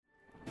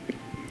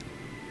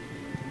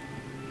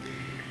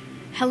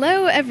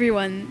Hello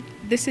everyone.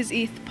 This is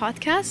ETH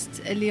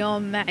podcast.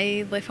 اليوم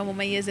معي ضيفة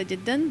مميزة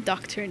جدا,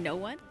 Dr. No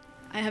One.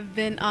 I have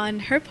been on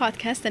her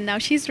podcast and now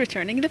she's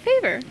returning the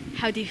favor.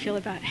 How do you feel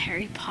about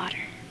Harry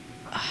Potter?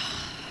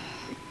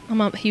 I'm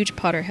a huge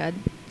Potterhead,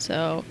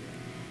 so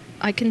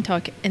I can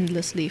talk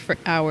endlessly for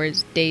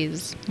hours,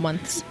 days,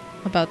 months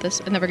about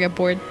this. I never get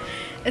bored.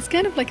 It's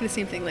kind of like the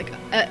same thing. Like,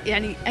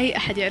 يعني أي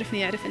أحد يعرفني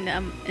يعرف إن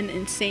I'm an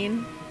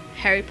insane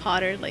Harry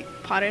Potter, like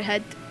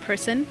Potterhead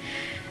person.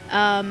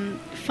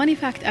 Funny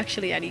fact,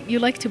 actually, يعني, you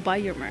like to buy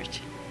your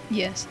merch.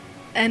 Yes.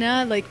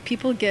 And like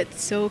people get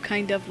so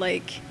kind of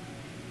like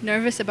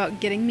nervous about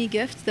getting me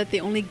gifts that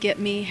they only get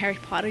me Harry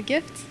Potter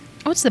gifts.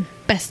 Oh, it's the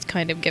best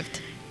kind of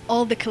gift.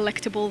 All the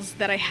collectibles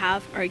that I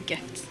have are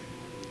gifts.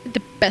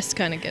 The best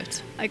kind of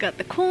gift. I got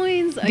the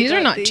coins. These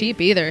are not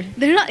cheap either.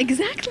 They're not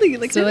exactly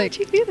like So, they're like, not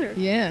cheap either.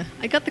 Yeah.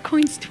 I got the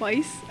coins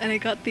twice, and I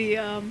got the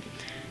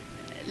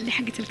اللي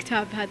حقت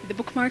الكتاب هذه, the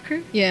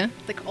bookmarker. Yeah.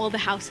 Like all the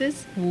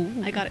houses. Ooh.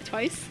 I got it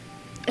twice.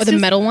 Or It's the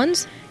just metal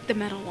ones? The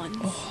metal ones.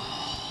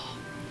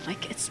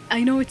 Like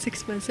I know it's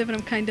expensive, and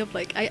I'm kind of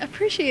like, I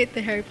appreciate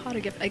the Harry Potter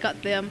gift. I got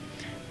the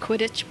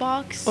Quidditch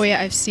box. Oh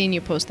yeah, I've seen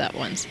you post that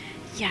once.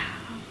 Yeah.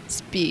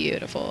 It's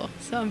beautiful.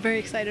 So I'm very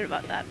excited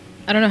about that.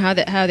 I don't know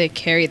how they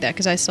carried that,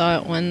 because I saw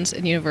it once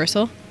in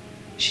Universal.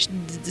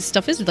 The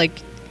stuff is like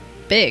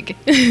big.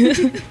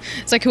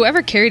 It's like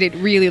whoever carried it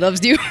really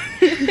loves you.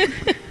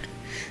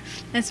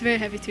 And it's very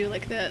heavy too,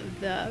 like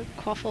the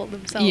quaffle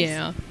themselves.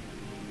 Yeah.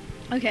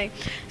 Okay,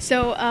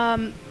 so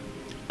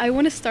I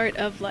want to start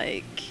of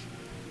like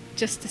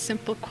just a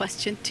simple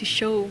question to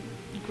show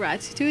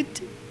gratitude,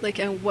 like,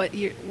 and what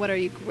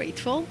are you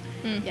grateful?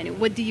 Yani,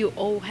 what do you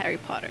owe Harry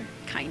Potter,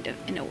 kind of,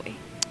 in a way?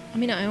 I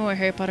mean, I owe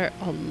Harry Potter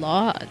a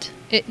lot.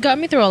 It got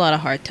me through a lot of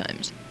hard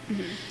times.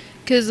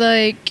 Because,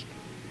 like,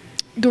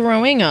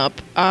 growing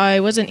up, I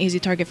was an easy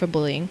target for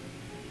bullying.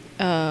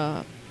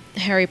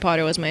 Harry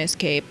Potter was my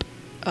escape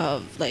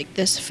of, like,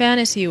 this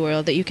fantasy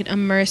world that you can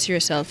immerse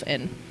yourself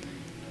in,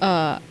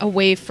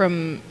 away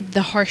from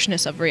the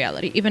harshness of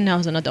reality, even now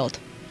as an adult.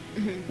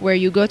 Where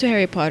you go to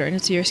Harry Potter and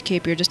it's your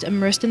escape, you're just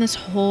immersed in this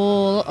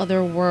whole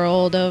other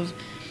world of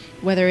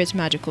whether it's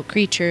magical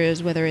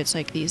creatures, whether it's,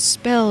 like, these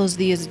spells,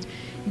 these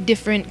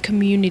different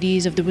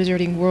communities of the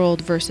wizarding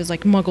world versus,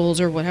 like, muggles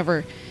or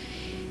whatever.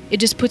 It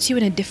just puts you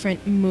in a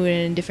different mood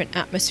and a different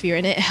atmosphere,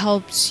 and it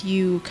helps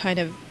you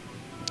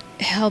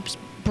helps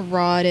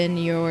broaden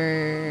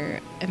your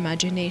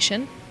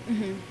imagination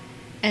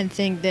and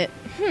think that,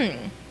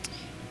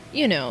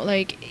 you know,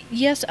 like,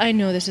 yes, I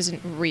know this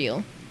isn't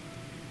real,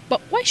 but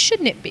why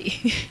shouldn't it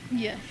be?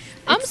 Yes.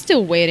 I'm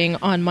still waiting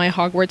on my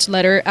Hogwarts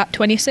letter at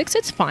 26.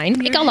 It's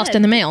fine. It got lost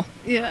in the mail.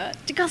 Yeah,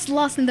 it got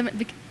lost in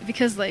the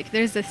because, like,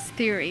 there's this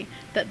theory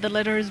that the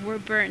letters were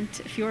burnt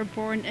if you were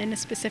born in a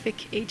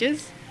specific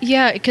ages.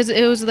 Yeah, because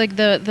it was like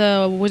the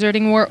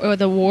Wizarding War or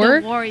the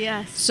war. The war,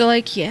 yes. So,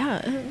 like,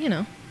 yeah, you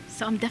know,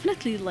 So I'm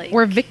definitely like,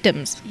 we're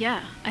victims.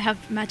 yeah, I have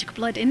magic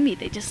blood in me.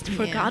 They just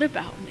forgot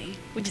about me,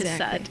 which is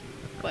Exactly. sad.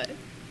 But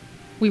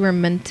We were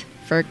meant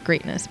for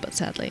greatness, but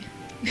sadly.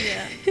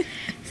 yeah,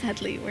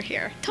 sadly we're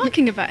here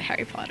talking about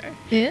Harry Potter.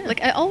 Yeah.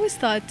 Like, I always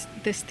thought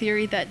this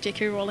theory that J.K.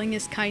 Rowling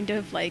is kind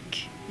of like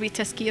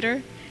Rita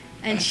Skeeter,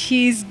 and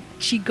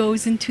she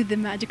goes into the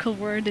magical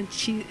world and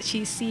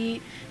she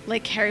see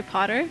like Harry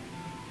Potter,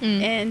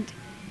 and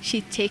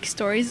she takes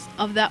stories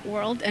of that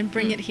world and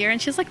bring it here,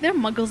 and she's like, they're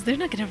muggles,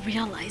 they're not gonna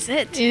realize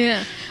it.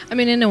 Yeah. I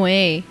mean, in a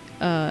way,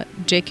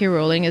 J.K.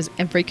 Rowling is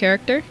every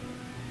character.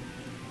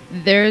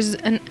 There's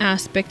an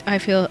aspect, I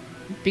feel,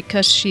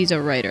 because she's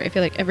a writer. I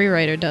feel like every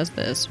writer does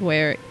this,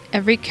 where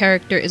every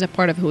character is a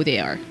part of who they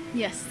are.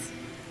 Yes.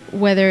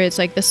 Whether it's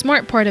like the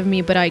smart part of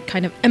me, but I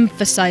kind of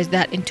emphasize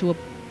that into a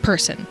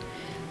person.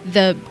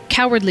 The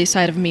cowardly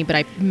side of me, but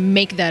I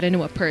make that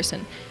into a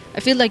person. I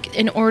feel like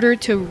in order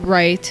to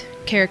write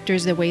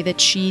characters the way that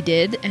she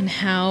did and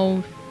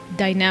how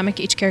dynamic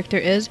each character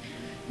is,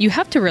 you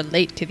have to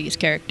relate to these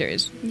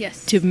characters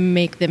Yes. to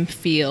make them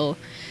feel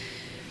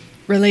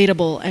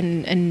relatable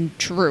and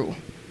true.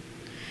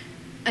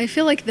 I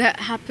feel like that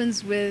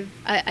happens with,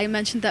 I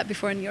mentioned that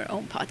before in your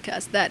own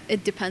podcast, that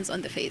it depends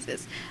on the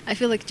phases. I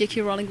feel like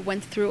J.K. Rowling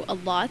went through a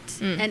lot,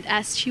 and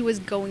as she was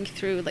going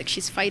through, like,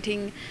 she's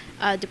fighting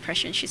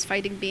depression, she's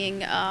fighting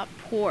being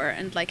poor,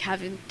 and like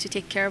having to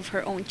take care of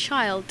her own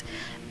child.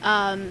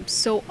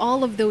 So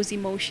all of those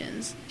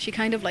emotions, she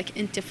kind of like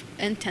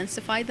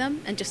intensified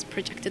them and just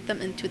projected them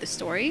into the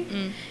story.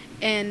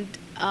 And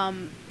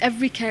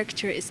every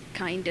character is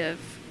kind of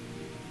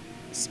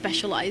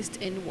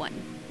specialized in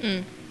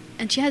one.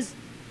 And she has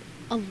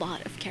a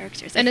lot of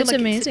characters. And I it's feel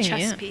like amazing, it's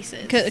chess yeah.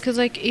 pieces. Because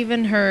like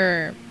even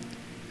her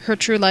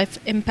true life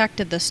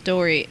impacted the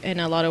story in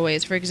a lot of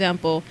ways. For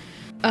example,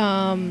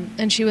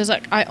 and she was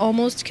like, I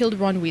almost killed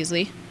Ron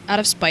Weasley out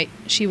of spite.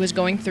 She was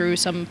going through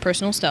some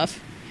personal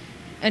stuff,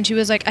 and she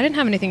was like, I didn't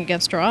have anything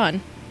against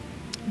Ron,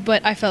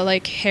 but I felt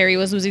like Harry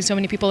was losing so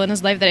many people in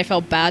his life that I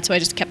felt bad, so I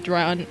just kept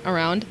Ron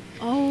around.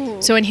 Oh.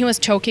 So when he was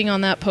choking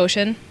on that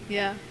potion,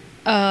 Yeah.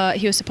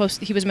 he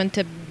was meant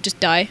to just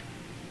die.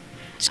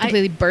 just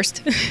completely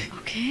burst.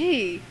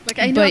 Okay. Like,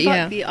 I know But, about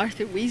yeah. the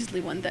Arthur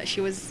Weasley one, that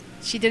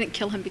she didn't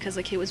kill him because,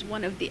 like, he was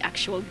one of the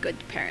actual good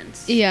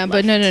parents. Yeah,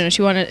 but left.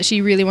 no.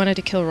 She really wanted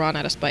to kill Ron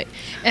out of spite.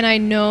 And I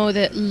know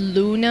that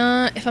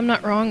Luna, if I'm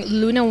not wrong,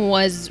 Luna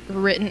was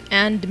written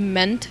and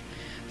meant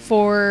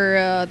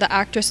for the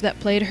actress that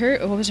played her.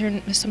 What was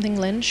her something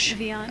Lynch?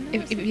 Viviana?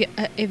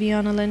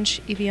 Iviana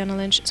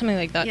Lynch, something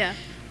like that. Yeah.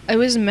 It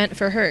was meant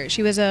for her.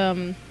 She was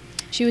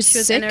She was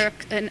sick.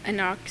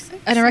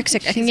 anorexic.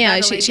 Anorexic. I think, She's yeah,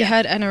 battling, she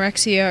had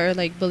anorexia or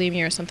like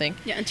bulimia or something.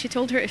 Yeah, and she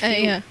told her if you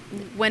yeah.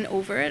 went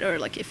over it, or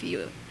like if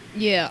you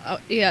Yeah,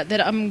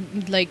 that I'm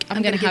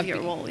gonna give have you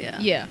a role, yeah.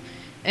 Yeah,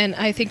 and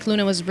I think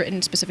Luna was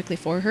written specifically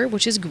for her,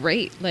 which is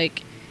great.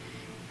 Like,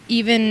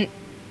 even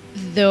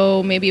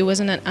though maybe it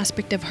wasn't an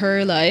aspect of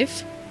her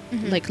life,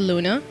 like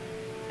Luna,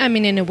 I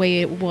mean, in a way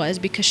it was,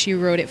 because she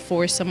wrote it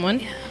for someone.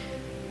 Yeah.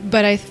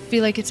 But I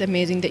feel like it's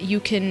amazing that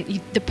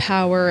the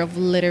power of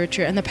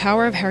literature and the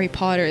power of Harry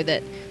Potter,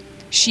 that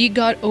she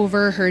got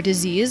over her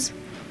disease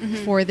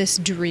for this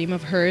dream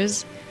of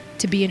hers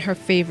to be in her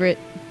favorite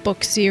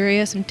book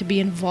series and to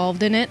be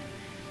involved in it.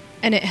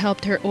 And it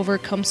helped her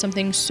overcome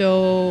something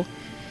so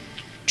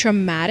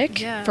traumatic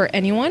for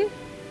anyone.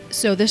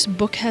 So this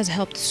book has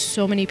helped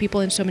so many people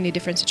in so many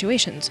different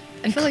situations,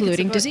 I feel like it's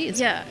including about- disease.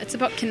 Yeah, it's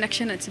about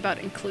connection. It's about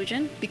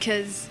inclusion,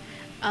 because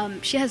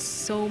she has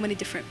so many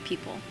different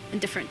people and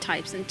different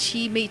types, and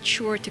she made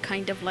sure to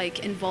kind of like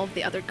involve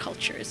the other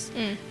cultures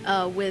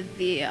with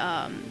the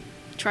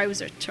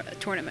Triwizard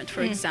tournament,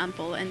 for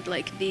example, and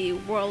like the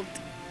World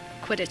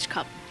Quidditch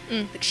Cup.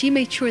 Like, she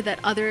made sure that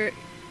other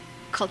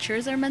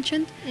cultures are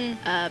mentioned,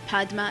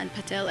 Padma and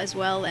Patel as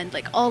well, and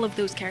like all of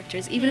those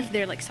characters, even if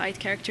they're like side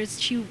characters,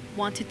 she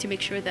wanted to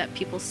make sure that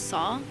people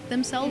saw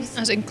themselves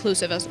As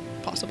inclusive as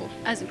possible.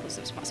 as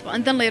inclusive as possible.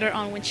 And then later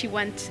on, when she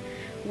went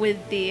with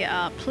the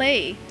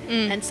play,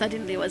 and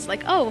suddenly was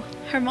like, oh,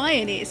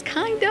 Hermione is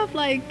kind of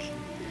like,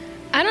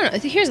 I don't know.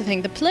 Here's the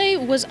thing. The play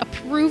was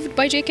approved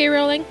by J.K.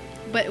 Rowling.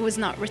 but it was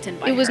not written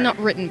by her. It was not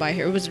written by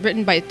her. It was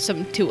written by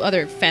some two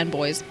other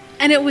fanboys.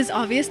 And it was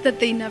obvious that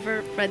they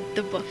never read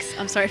the books.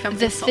 I'm sorry if I'm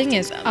The insulting thing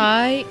is, them.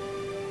 I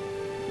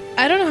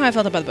don't know how I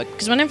felt about the book,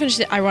 because when I finished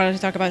it, I wanted to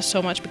talk about it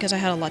so much because I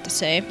had a lot to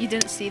say. You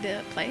didn't see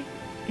the play?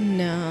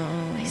 No.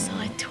 I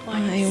saw it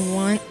twice. I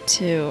want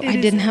to. It I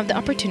is didn't have the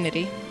amazing.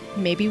 opportunity.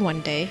 Maybe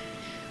one day.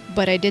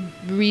 But I did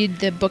read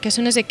the book as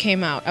soon as it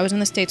came out. I was in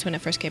the States when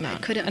it first came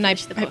out. couldn't and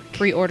finish the I book.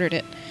 pre-ordered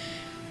it.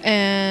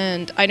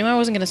 And I knew I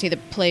wasn't going to see the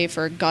play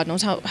for God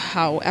knows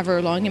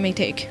however long it may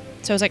take.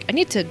 So I was like, I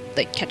need to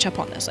like catch up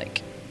on this.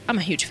 Like, I'm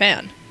a huge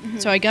fan.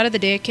 So I got it the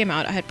day it came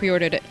out. I had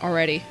pre-ordered it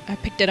already. I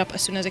picked it up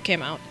as soon as it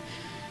came out.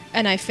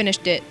 And I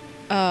finished it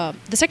the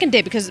second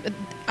day because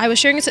I was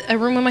sharing a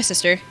room with my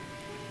sister.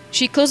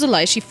 She closed the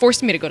lights. She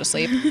forced me to go to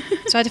sleep.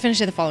 So I had to finish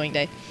it the following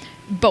day.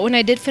 But when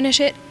I did finish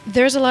it,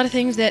 there's a lot of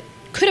things that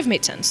could have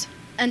made sense.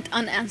 And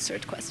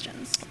unanswered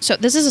questions. So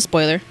this is a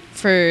spoiler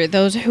for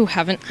those who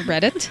haven't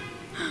read it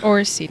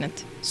or seen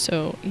it.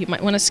 So you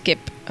might want to skip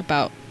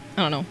about,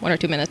 1 or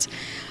 2 minutes.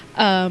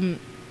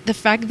 The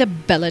fact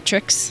that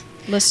Bellatrix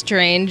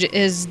Lestrange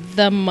is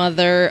the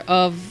mother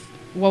of,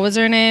 what was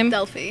her name?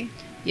 Delphi.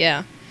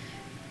 Yeah.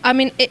 I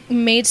mean, it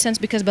made sense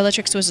because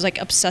Bellatrix was like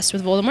obsessed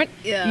with Voldemort.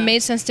 Yeah. It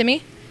made sense to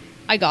me.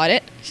 I got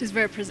it. She's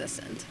very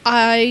persistent.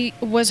 I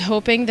was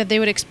hoping that they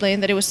would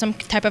explain that it was some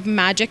type of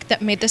magic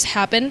that made this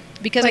happen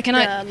because Like I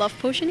cannot. the love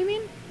potion, you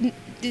mean?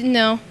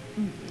 No,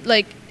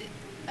 like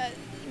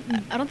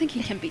I don't think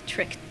he can be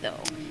tricked, though.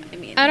 I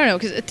mean, I don't know,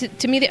 because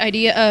to me the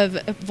idea of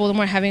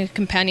Voldemort having a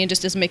companion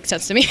just doesn't make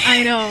sense to me.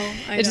 I know.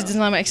 It just does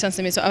not make sense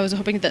to me. So I was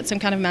hoping that some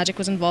kind of magic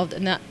was involved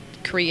in that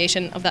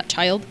creation of that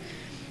child,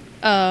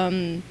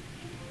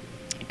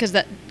 because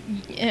that,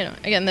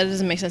 again, that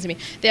doesn't make sense to me.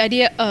 The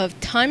idea of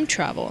time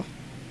travel,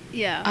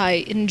 Yeah.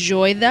 I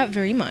enjoyed that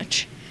very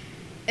much.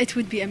 It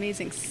would be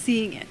amazing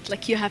seeing it.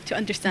 Like, you have to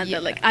understand Yeah.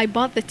 that. Like, I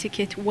bought the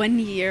ticket 1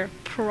 year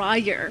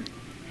prior.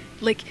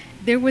 Like,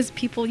 there was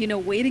people,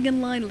 waiting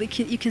in line. Like,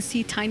 you can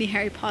see tiny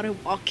Harry Potter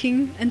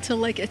walking until,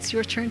 like, it's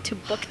your turn to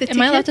book the ticket.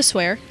 Am I allowed to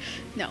swear?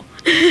 No.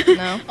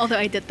 No. Although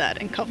I did that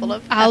in a couple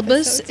of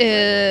Albus episodes.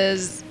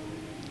 is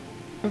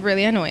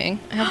really annoying.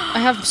 I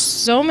have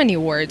so many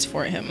words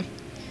for him,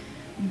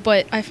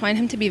 but I find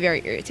him to be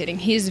very irritating.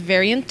 He's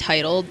very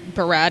entitled,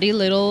 bratty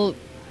little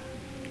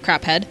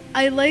craphead.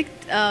 I liked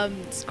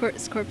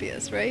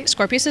Scorpius, right?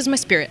 Scorpius is my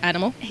spirit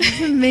animal.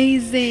 He's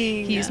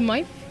amazing. He's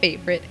my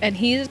favorite, and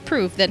he is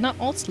proof that not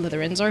all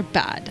Slytherins are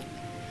bad.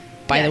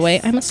 By the Yes.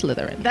 way, I'm a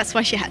Slytherin. That's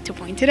why she had to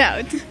point it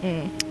out.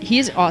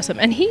 He's awesome,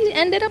 and he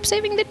ended up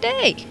saving the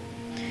day.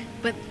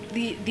 But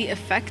the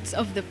effects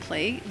of the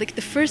play, like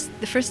the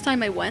first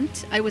time I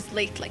went, I was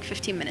late like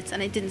 15 minutes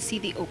and I didn't see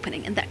the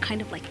opening, and that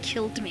kind of like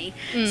killed me.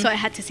 So I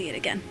had to see it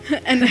again.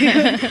 And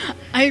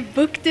I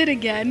booked it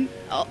again.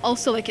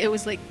 Also, like, it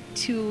was like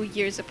 2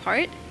 years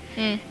apart.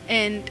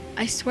 And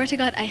I swear to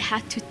God, I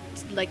had to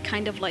like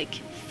kind of like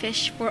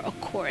fish for a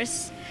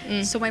course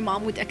So my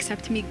mom would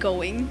accept me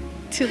going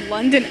to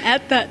London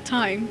at that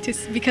time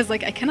because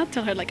like I cannot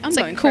tell her like I'm It's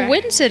going like for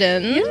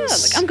coincidence. yeah,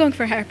 like I'm going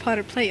for Harry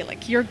Potter play.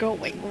 Like you're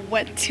going.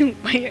 What?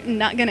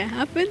 Not gonna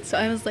happen. So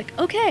I was like,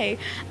 okay,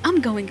 I'm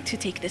going to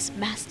take this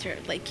master,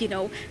 like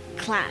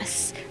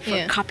class for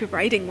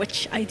copywriting,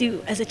 which I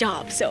do as a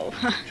job. So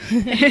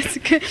it's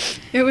good.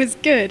 It was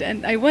good,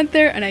 and I went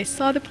there and I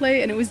saw the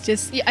play, and it was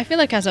just Yeah, I feel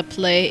like as a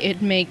play,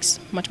 it makes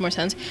much more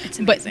sense. It's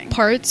amazing. But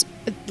parts,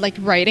 like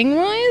writing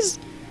wise,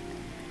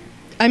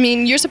 I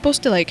mean, you're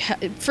supposed to like,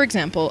 for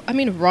example, I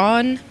mean,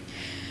 Ron.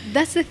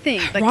 That's the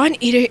thing. Like, Ron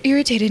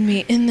irritated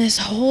me in this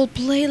whole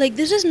play. Like,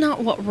 this is not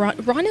what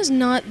Ron is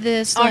not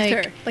this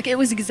Arthur. Like it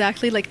was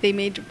exactly like they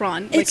made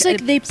Ron. It's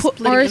like they put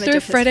splitting image Arthur,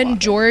 of his Fred, and father.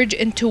 George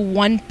into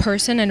one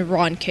person, and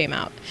Ron came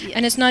out. Yes.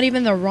 And it's not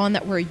even the Ron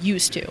that we're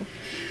used to.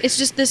 It's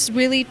just this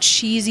really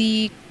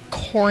cheesy,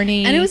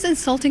 corny. And it was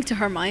insulting to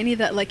Hermione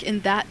that like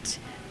in that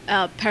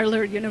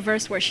parallel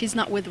universe where she's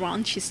not with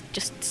Ron, she's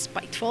just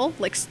spiteful,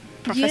 like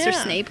Professor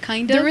Snape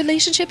kind of. The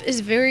relationship is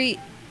very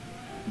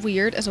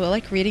weird as well.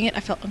 Like reading it, I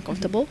felt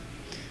uncomfortable.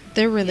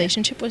 Their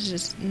relationship was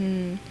just.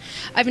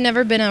 I've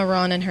never been a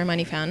Ron and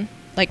Hermione fan.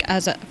 Like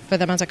for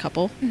them as a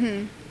couple,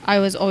 I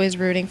was always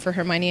rooting for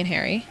Hermione and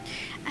Harry.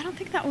 I don't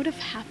think that would have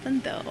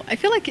happened though. I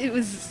feel like it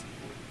was.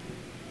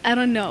 I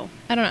don't know.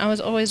 I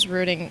was always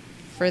rooting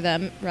for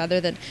them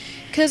rather than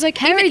because like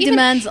Harry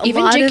demands a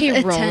lot J.K.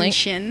 of Rowling,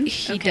 attention.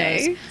 He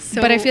Okay, does,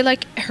 so- but I feel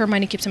like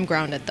Hermione keeps him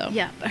grounded though.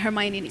 Yeah, but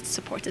Hermione needs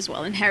support as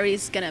well, and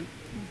Harry's gonna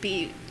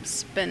be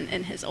spin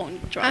in his own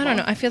drama. I don't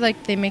know. I feel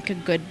like they make a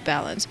good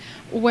balance.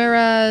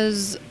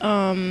 Whereas,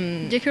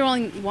 J.K.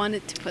 Rowling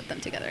wanted to put them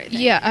together. I think.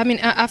 yeah, I mean,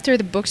 after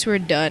the books were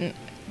done,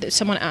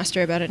 someone asked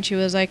her about it, and she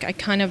was like, "I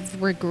kind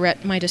of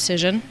regret my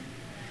decision."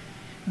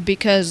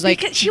 Because like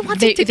Because she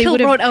wanted to kill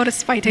Ron out of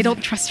spite. I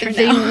don't trust her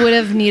They now. would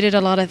have needed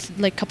a lot of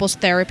like couples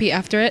therapy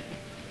after it.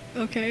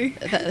 Okay.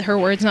 Her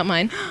words, not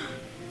mine.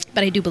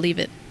 But I do believe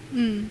it.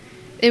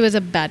 It was a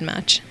bad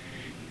match,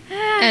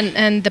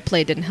 and the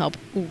play didn't help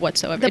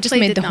whatsoever. The It just play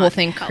made did the whole not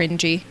thing help.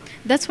 cringy.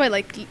 That's why,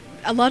 like,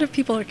 a lot of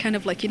people are kind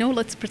of like,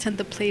 let's pretend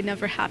the play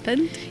never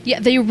happened. Yeah,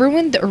 they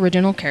ruined the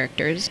original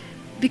characters.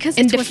 Because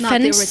In it was not the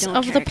defense original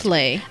of the character.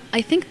 play.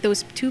 I think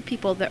those two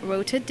people that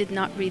wrote it did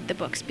not read the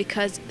books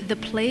because the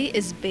play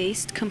is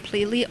based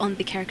completely on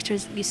the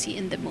characters you see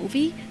in the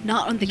movie,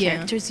 not on the Yeah.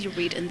 characters you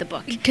read in the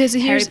book. 'Cause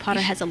Harry here's-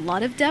 Potter has a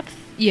lot of depth.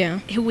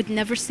 Yeah. He would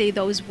never say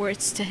those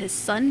words to his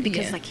son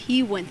because Yeah. like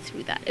he went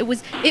through that.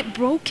 It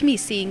broke me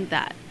seeing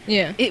that.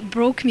 Yeah. It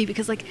broke me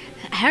because like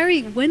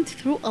Harry went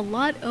through a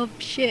lot of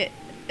shit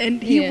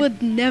and he Yeah.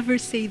 would never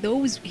say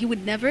those.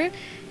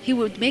 He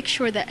would make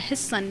sure that his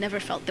son never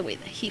felt the way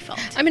that he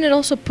felt. I mean, it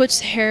also puts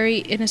Harry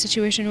in a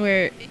situation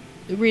where,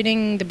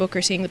 reading the book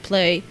or seeing the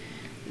play,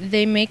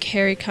 they make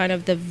Harry kind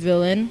of the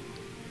villain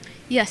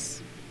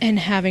Yes. and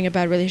having a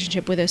bad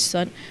relationship with his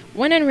son.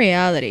 When in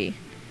reality,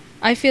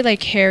 I feel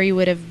like Harry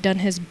would have done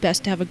his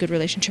best to have a good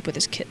relationship with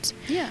his kids.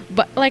 Yeah.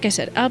 But like I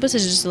said, Albus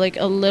is just like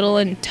a little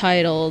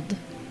entitled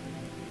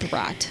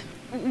brat.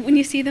 When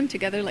you see them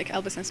together, like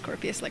Albus and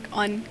Scorpius, like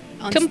on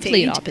Complete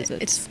stage,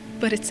 opposites.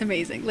 But it's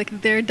amazing.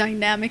 Like their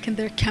dynamic and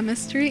their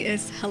chemistry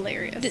is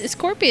hilarious.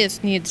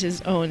 Scorpius needs his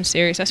own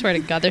series. I swear to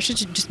God, there should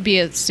just be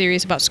a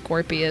series about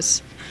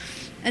Scorpius.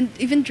 And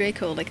even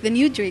Draco, like the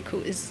new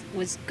Draco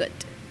was good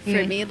for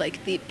Mm. me.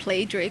 Like the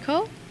play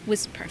Draco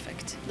was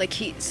perfect. Like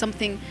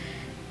something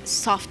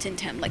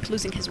softened him, like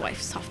losing his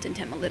wife softened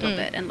him a little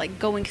bit, and like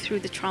going through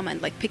the trauma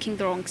and like picking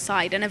the wrong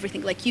side and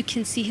everything. Like you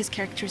can see his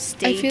character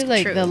stayed I feel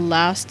like true. the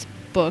last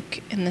book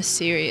in the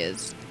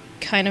series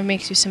kind of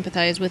makes you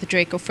sympathize with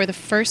Draco for the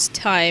first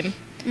time.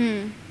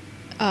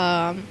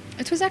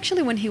 It was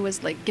actually when he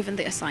was like given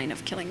the assign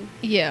of killing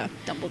Yeah.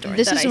 Dumbledore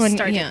This that is I when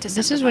started to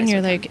this is when sympathize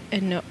you're with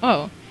like, him. no,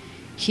 oh,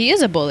 he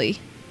is a bully,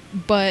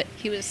 but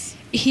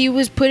he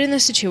was put in a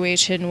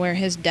situation where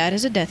his dad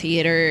is a Death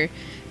Eater.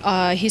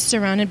 He's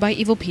surrounded by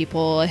evil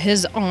people.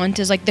 His aunt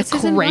is like the It's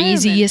his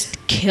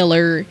craziest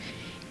killer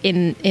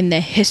in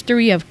the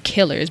history of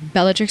killers.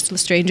 Bellatrix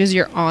Lestrange is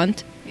your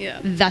aunt. Yeah.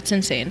 That's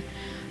insane.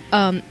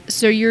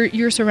 So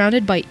you're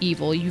surrounded by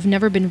evil. You've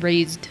never been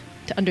raised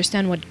to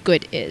understand what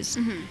good is.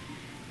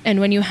 And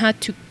when you had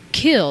to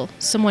kill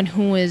someone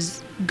who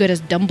is good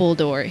as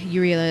Dumbledore, you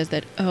realize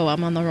that, oh,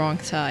 I'm on the wrong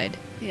side.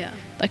 Yeah.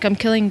 Like, I'm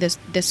killing this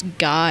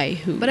guy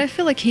who... But I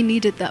feel like he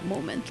needed that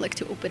moment, like,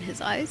 to open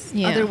his eyes.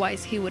 Yeah.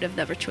 Otherwise, he would have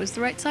never chose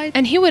the right side.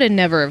 And he would have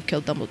never have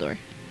killed Dumbledore.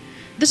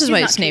 This is He's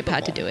why not Snape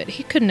had to capable. do it.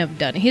 He couldn't have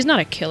done it. He's not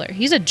a killer.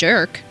 He's a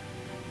jerk.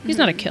 He's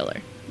not a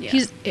killer. Yeah.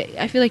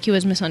 I feel like he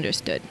was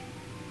misunderstood.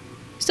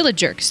 Still a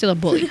jerk, still a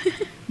bully.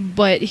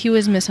 But he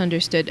was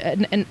misunderstood.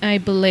 And I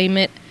blame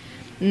it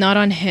not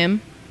on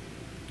him,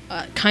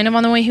 kind of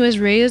on the way he was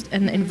raised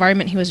and the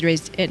environment he was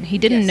raised in. He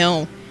didn't Yes.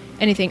 know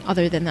anything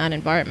other than that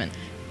environment.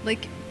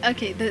 Like,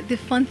 okay, the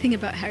fun thing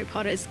about Harry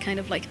Potter is kind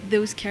of like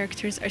those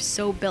characters are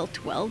so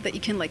built well that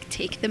you can like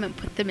take them and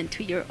put them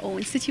into your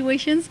own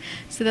situations.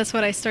 So that's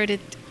what I started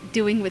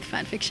doing with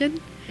fan fiction.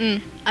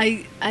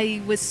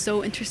 I was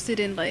so interested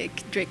in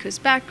like Draco's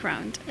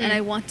background, and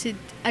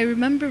I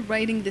remember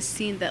writing this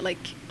scene that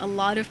like a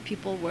lot of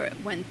people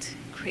went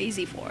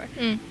crazy for,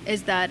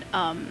 is that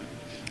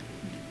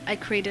I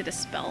created a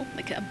spell,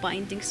 like a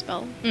binding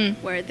spell,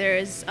 where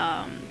there's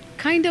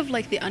kind of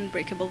like the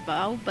unbreakable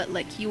vow, but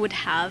like you would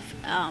have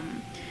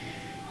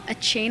a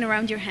chain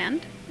around your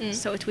hand,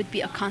 so it would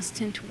be a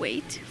constant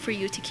weight for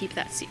you to keep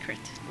that secret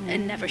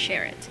and never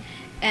share it.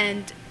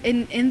 And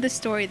in the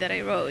story that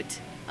I wrote,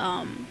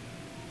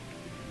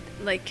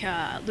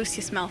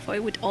 Lucius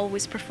Malfoy would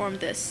always perform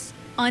this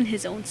on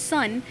his own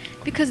son,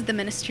 because the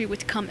ministry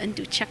would come and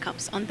do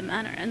checkups on the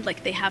manor, and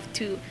like they have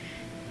to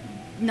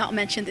not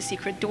mention the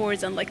secret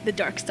doors and like the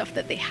dark stuff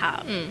that they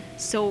have.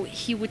 So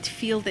he would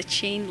feel the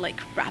chain like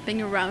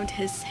wrapping around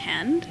his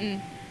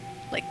hand,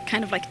 like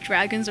kind of like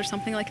dragons or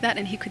something like that,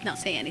 and he could not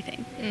say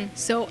anything.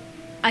 So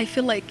I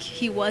feel like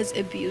he was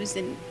abused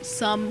in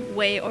some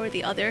way or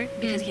the other,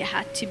 because he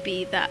had to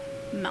be that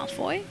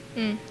Malfoy.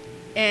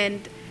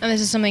 And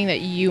this is something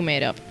that you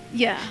made up.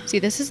 Yeah. See,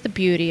 this is the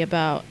beauty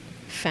about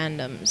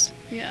fandoms.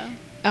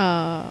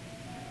 Yeah.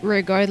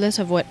 Regardless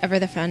of whatever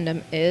the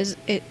fandom is,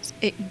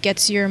 it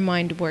gets your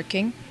mind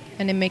working,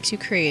 and it makes you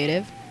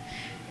creative.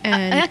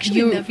 And I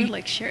actually never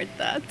like shared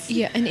that.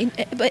 Yeah,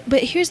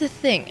 but here's the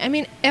thing. I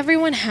mean,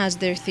 everyone has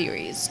their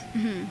theories.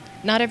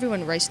 Not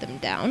everyone writes them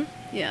down.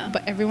 Yeah.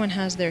 But everyone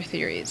has their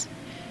theories.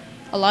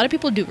 A lot of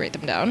people do write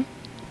them down,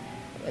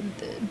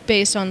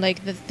 based on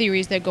like the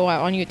theories that go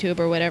out on YouTube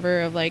or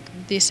whatever, of like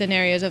these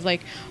scenarios of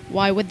like,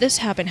 why would this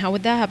happen? How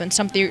would that happen?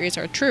 Some theories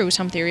are true.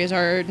 Some theories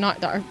are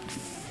not. Are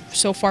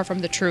so far from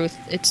the truth,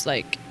 it's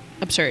like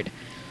absurd.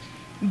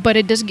 But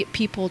it does get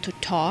people to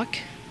talk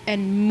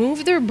and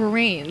move their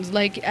brains,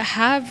 like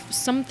have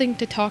something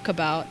to talk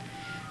about,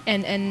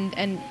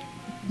 and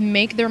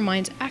make their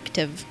minds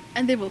active.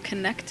 And they will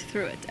connect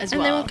through it as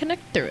well. And they will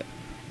connect through it.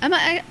 I'm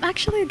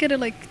actually gonna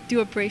like do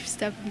a brave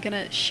step. I'm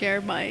gonna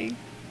share my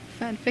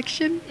fan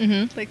fiction,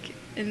 like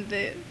in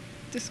the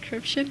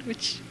description,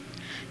 which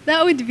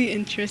that would be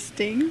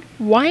interesting.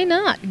 Why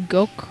not?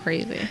 Go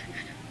crazy.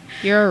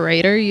 You're a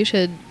writer. You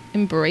should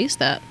embrace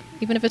that,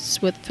 even if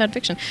it's with fan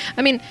fiction.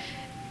 I mean,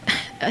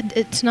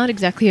 it's not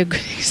exactly a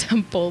good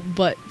example,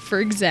 but for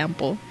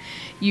example,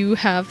 you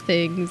have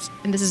things,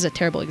 and this is a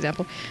terrible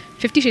example,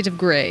 50 Shades of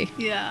Grey.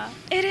 Yeah.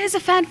 It is a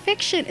fan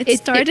fiction. It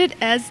started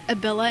as a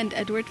Bella and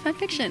Edward fan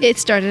fiction. It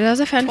started as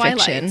a fan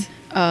Twilight. fiction,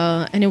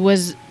 and it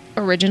was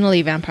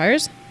originally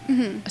vampires,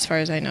 as far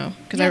as I know.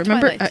 Because Yeah,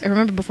 I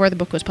remember before the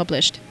book was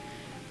published,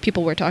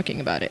 people were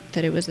talking about it,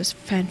 that it was this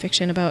fan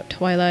fiction about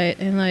Twilight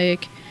and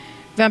like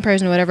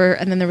vampires and whatever,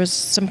 and then there was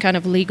some kind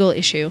of legal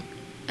issue.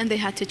 And they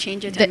had to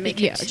change it and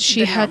make it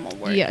normal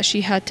word. Yeah,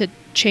 she had to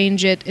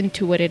change it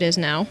into what it is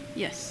now.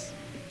 Yes.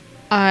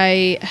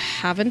 I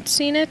haven't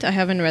seen it. I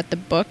haven't read the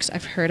books.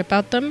 I've heard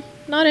about them.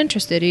 Not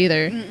interested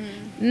either.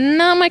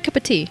 Not my cup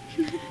of tea.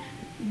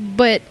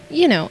 But,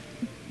 you know,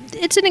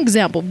 it's an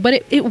example.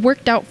 But it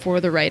worked out for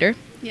the writer,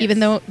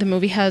 even though the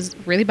movie has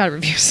really bad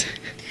reviews.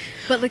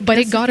 But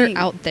it got her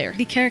out there.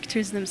 The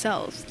characters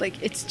themselves, like,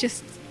 it's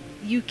just,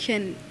 you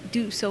can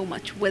do so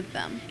much with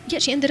them. Yeah,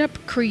 she ended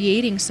up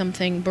creating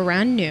something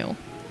brand new.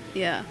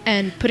 Yeah.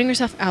 And putting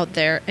herself out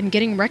there and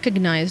getting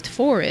recognized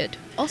for it.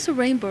 Also,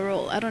 Rainbow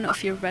Rowell. I don't know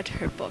if you read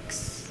her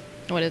books.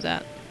 What is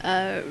that?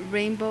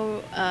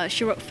 Rainbow,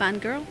 she wrote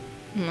Fangirl.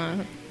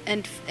 No.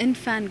 And in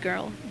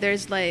Fangirl,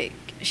 there's like,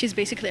 she's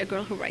basically a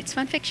girl who writes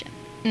fan fiction.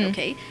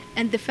 Okay?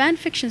 And the fan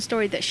fiction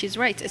story that she's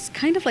writes is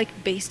kind of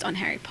like based on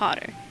Harry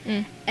Potter.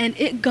 And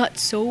it got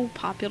so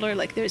popular,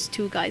 like there's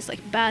two guys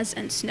like Baz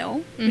and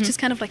Snow, which is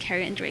kind of like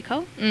Harry and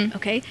Draco.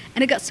 Okay?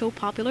 And it got so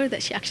popular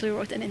that she actually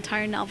wrote an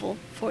entire novel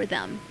for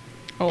them.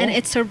 Oh. And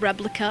it's a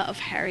replica of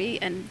Harry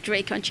and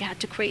Draco, and she had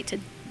to create a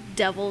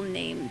devil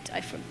named,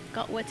 I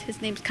forgot what his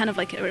name's, kind of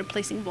like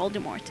replacing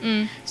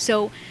Voldemort.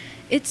 So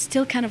it's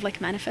still kind of like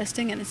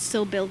manifesting, and it's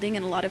still building,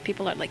 and a lot of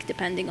people are like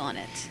depending on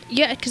it.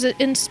 Yeah, because it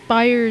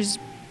inspires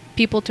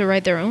people to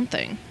write their own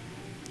thing.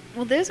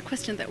 Well, there's a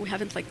question that we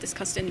haven't like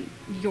discussed in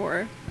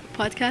your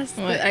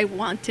podcast What? that I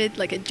wanted,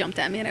 like it jumped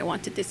at me and I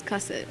want to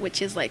discuss it,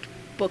 which is like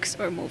books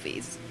or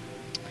movies.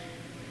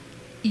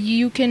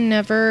 You can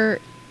never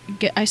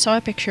get... I saw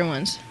a picture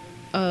once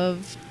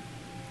of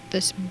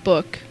this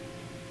book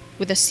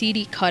with a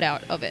CD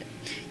cutout of it.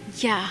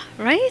 Yeah,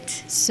 right?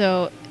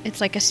 So it's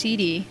like a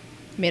CD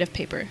made of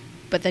paper,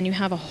 but then you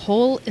have a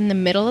hole in the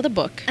middle of the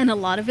book. And a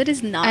lot of it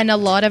is not. And a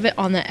lot of it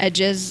on the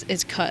edges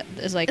is cut,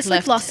 is like it's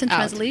left like lost in out.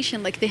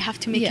 translation, like they have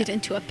to make it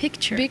into a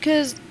picture.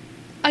 Because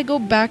I go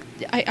back,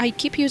 I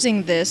keep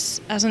using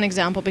this as an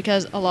example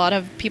because a lot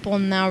of people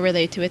now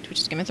relate to it, which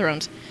is Game of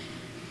Thrones.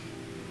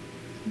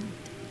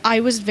 I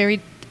was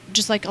very,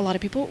 just like a lot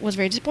of people, was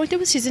very disappointed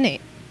with season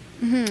 8.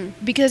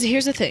 Because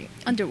here's the thing.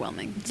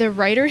 Underwhelming. The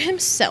writer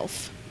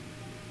himself,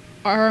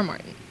 R.R.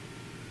 Martin,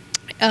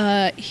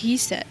 he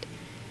said,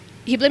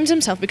 he blames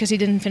himself because he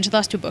didn't finish the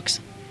last 2 books.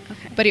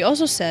 Okay. But he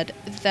also said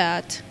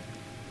that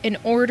in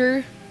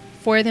order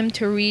for them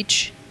to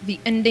reach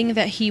the ending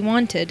that he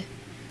wanted,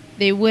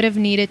 they would have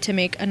needed to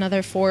make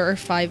another 4 or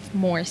 5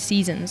 more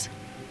seasons.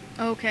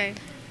 Okay.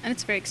 And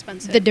it's very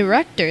expensive. The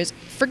directors,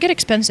 forget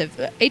expensive.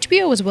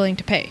 HBO was willing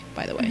to pay,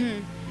 by the way.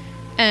 Mhm.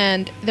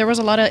 And there was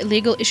a lot of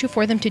legal issue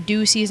for them to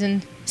do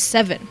season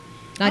 7,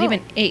 not Oh. even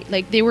 8.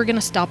 Like, they were going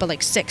to stop at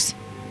like 6.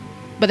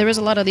 But there was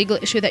a lot of legal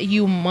issue that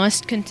you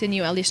must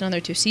continue at least another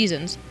 2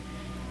 seasons.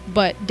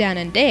 But Dan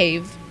and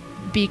Dave,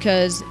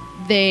 because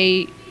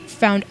they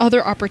found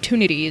other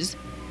opportunities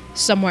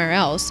somewhere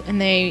else,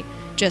 and they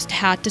just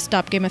had to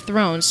stop Game of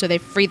Thrones, so they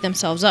freed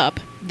themselves up.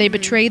 They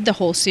betrayed the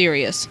whole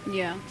series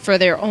Yeah. for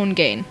their own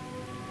gain.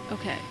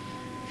 Okay.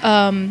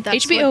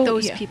 That's HBO, what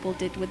those yeah. people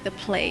did with the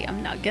play.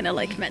 I'm not gonna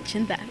like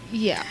mention that.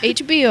 Yeah,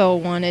 HBO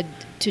wanted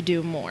to do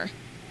more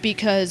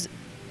because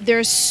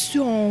there's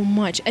so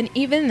much. And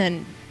even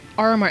then,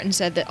 R.R. Martin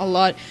said that a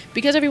lot,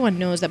 because everyone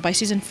knows that by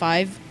season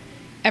 5,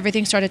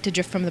 everything started to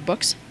drift from the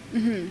books.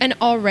 Mm-hmm. And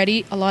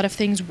already a lot of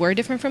things were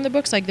different from the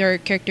books. Like, there are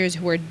characters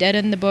who were dead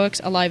in the books,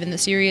 alive in the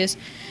series,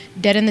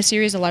 dead in the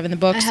series, alive in the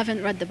books. I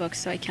haven't read the book,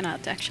 so I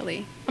cannot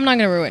actually. I'm not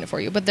going to ruin it for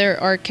you, but there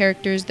are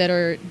characters that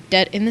are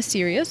dead in the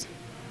series,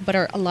 but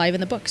are alive in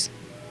the books.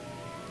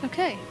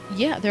 Okay.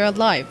 Yeah, they're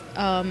alive.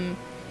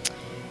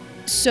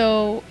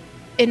 So,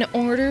 in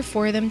order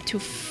for them to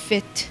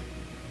fit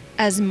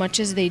as much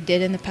as they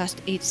did in the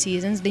past 8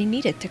 seasons, they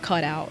needed to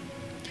cut out.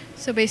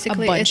 So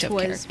basically, bunch it of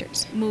was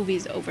characters.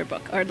 movies over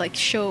book, or like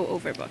show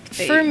over book.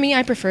 For me,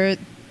 I prefer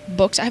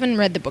books. I haven't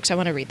read the books. I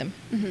want to read them.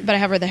 Mhm. But I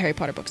have read the Harry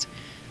Potter books.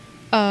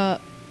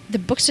 The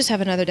books just have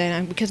another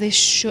dynamic because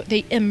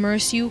they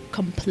immerse you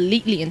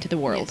completely into the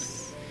world.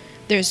 Yes.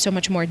 There's so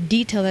much more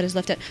detail that is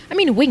left out. I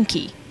mean,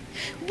 Winky.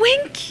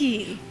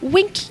 Winky.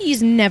 Winky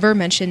is never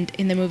mentioned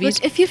in the movies.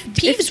 Look, if you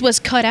Peeves was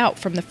cut out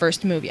from the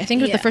first movie. I think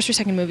it was Yeah. the first or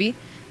second movie.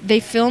 They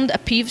filmed a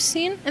Peeves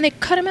scene and they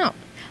cut him out.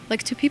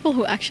 Like, to people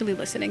who actually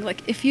listening,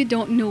 like, if you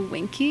don't know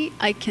Winky,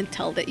 I can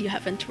tell that you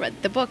haven't read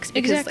the books,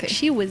 because Exactly. like,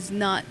 she was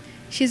not.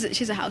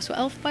 She's a house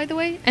elf, by the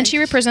way, And she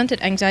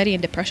represented anxiety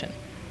and depression.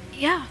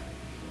 yeah,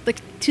 like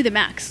to the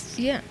max.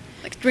 Yeah.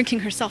 Like drinking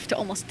herself to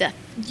almost death.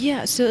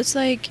 Yeah, so it's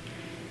like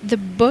the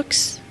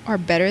books are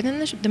better than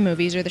the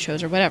movies or the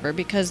shows or whatever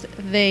because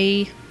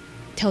they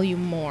tell you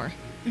more.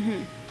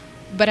 Mm-hmm.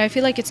 But I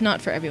feel like it's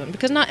not for everyone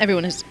because not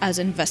everyone is as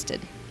invested.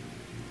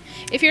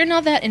 If you're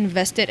not that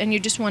invested and you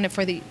just want it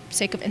for the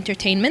sake of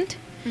entertainment,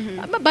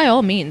 by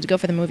all means, go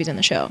for the movies and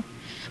the show.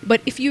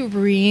 But if you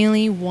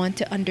really want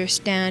to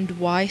understand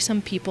why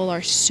some people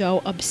are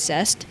so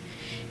obsessed,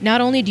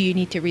 not only do you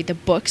need to read the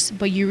books,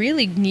 but you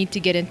really need to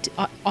get into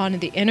on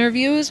the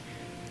interviews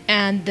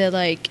and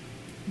the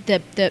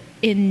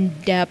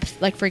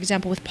in-depth, like for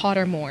example with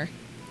Pottermore.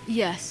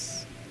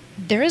 Yes.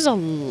 There is a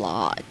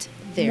lot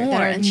there More,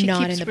 that are and she not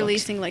keeps in the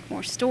releasing like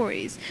more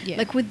stories. Yeah.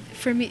 Like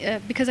for me,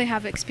 because I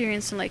have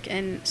experience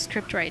in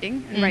script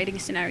writing and writing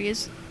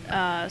scenarios.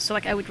 So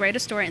like I would write a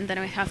story and then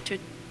I would have to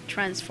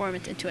transform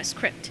it into a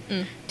script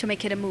to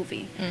make it a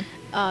movie.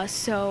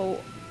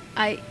 So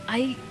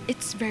I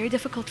it's very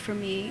difficult for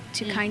me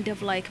to kind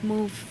of like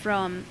move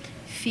from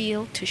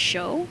feel to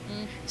show.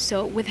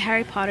 So with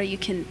Harry Potter, you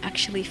can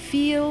actually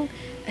feel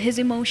his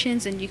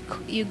emotions and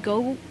you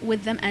go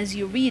with them as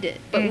you read it.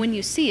 But when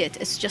you see it,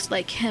 it's just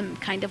like him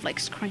kind of like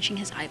scrunching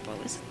his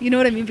eyebrows. You know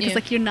what I mean? Because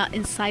like you're not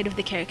inside of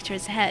the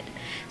character's head.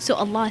 So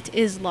a lot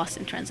is lost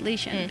in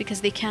translation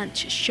because they can't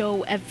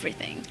show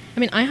everything. I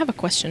mean, I have a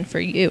question for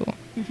you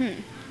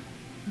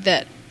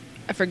that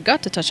I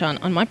forgot to touch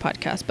on my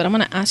podcast, but I'm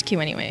going to ask you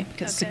anyway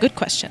because it's a Okay. good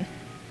question.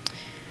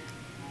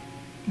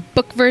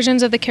 Book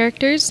versions of the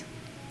characters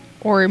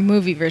or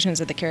movie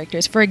versions of the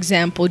characters? For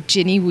example,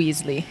 Ginny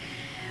Weasley.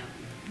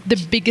 The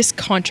biggest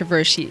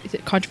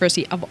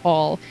controversy of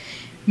all.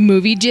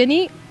 Movie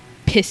Ginny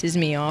pisses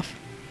me off.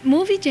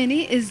 Movie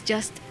Jenny is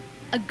just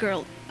a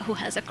girl who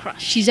has a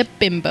crush. She's a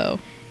bimbo.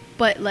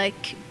 But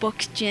like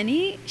book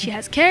Jenny, she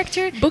has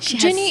character. Book she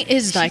Ginny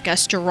has- is like a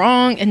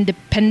strong,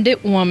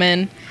 independent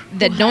woman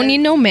that Who don't has- need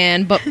no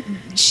man, but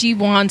she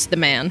wants the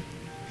man.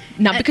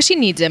 Not And- because she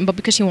needs him, but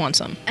because she wants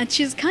him. and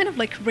she's kind of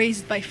like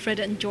raised by Fred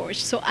and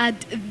George. So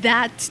add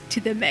that to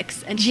the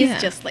mix, and she's Yeah.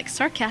 just like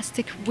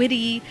sarcastic,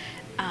 witty,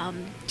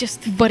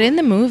 just. But in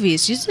the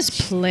movies, she's just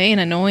plain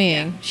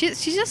annoying. She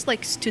just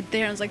like stood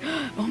there and was like,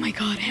 oh my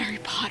god, Harry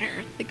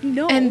Potter. Like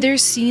no. And their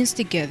scenes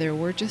together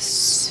were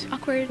just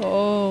awkward.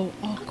 so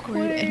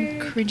awkward and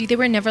cringy. They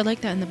were never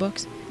like that in the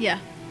books. Yeah.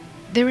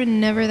 They were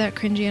never that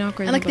cringy and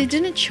awkward. And like in they the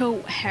books. didn't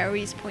show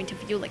Harry's point of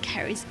view, like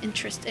Harry's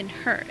interest in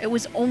her. It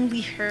was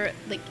only her,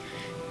 like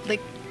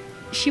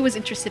she was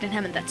interested in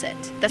him, and that's it.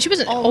 That's She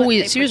was all that they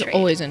always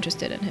portrayed.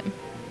 interested in him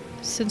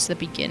since the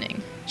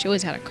beginning. She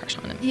always had a crush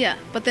on him. Yeah,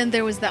 but then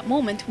there was that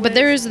moment. But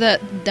there is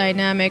that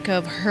dynamic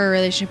of her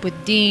relationship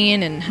with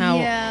Dean and how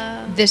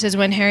Yeah. this is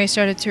when Harry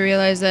started to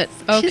realize that,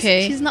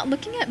 okay, she's not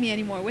looking at me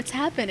anymore. What's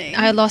happening?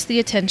 I lost the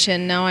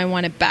attention, now I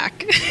want it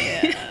back.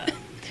 Yeah.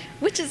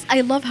 Which is,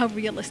 I love how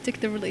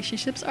realistic the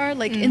relationships are.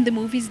 Like in the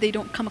movies, they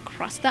don't come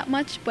across that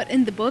much, but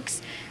in the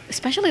books,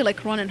 especially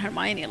like Ron and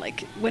Hermione,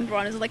 like when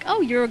Ron is like,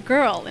 "Oh, you're a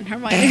girl," and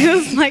Hermione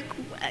was like,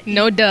 "What?"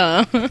 No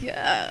duh.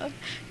 Yeah,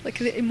 like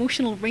the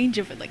emotional range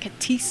of it, like a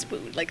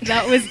teaspoon. Like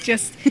that was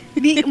just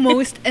the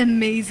most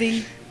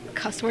amazing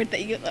cuss word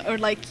that you, or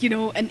like, you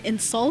know, an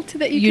insult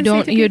that you can say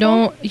to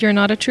people. You're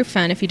not a true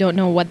fan if you don't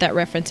know what that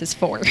reference is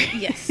for.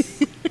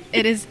 Yes,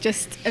 it is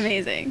just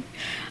amazing.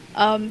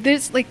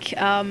 There's like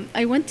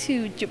I went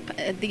to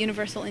the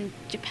Universal in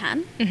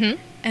Japan,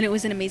 and it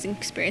was an amazing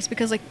experience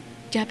because like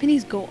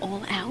Japanese go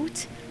all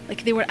out.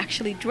 Like they were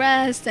actually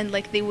dressed, and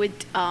like they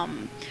would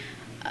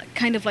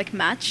kind of like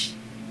match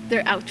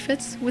their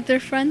outfits with their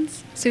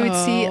friends. So you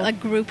would see a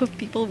group of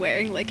people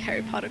wearing like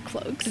Harry Potter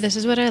cloaks. This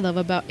is what I love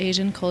about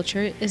Asian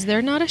culture, is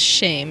they're not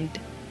ashamed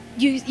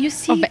You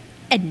see, of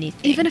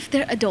anything. even if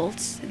they're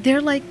adults,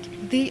 they're like,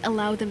 they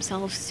allow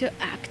themselves to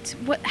act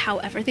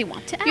however they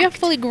want to act. You have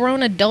fully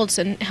grown adults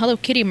in Hello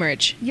Kitty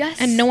merch. Yes.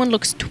 And no one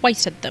looks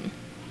twice at them.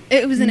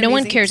 It was an no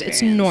one amazing cares.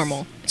 experience. It's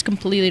normal. It's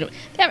completely normal.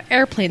 They have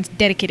airplanes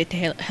dedicated to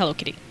Hello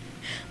Kitty.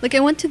 Like I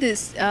went to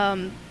this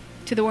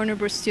to the Warner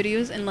Bros.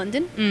 Studios in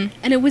London,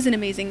 and it was an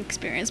amazing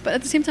experience. But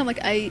at the same time, like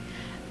I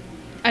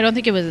don't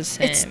think it was the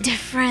same. it's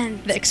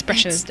different. The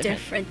expression It's is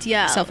different.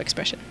 Yeah,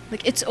 Self-expression.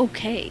 like it's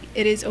okay.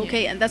 It is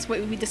okay, Yeah. and that's what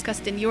we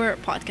discussed in your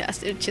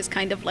podcast. It's just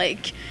kind of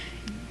like,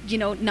 you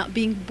know, not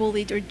being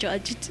bullied or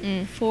judged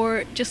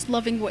for just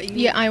loving what you.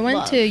 Yeah, I went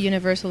love. to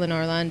Universal in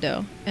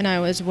Orlando, and I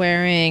was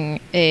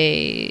wearing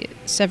a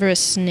Severus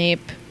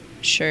Snape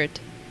shirt.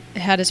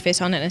 It had his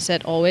face on it, and it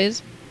said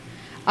 "Always."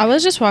 I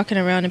was just walking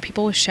around, and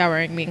people were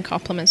showering me in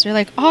compliments. They're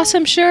like,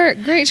 "Awesome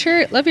shirt, great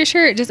shirt, love your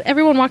shirt." Just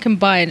everyone walking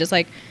by and just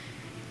like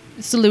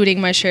saluting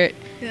my shirt,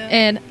 Yeah.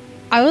 and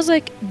I was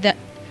like, "That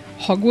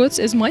Hogwarts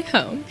is my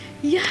home."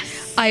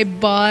 Yes. I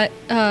bought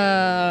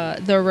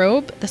the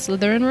robe, the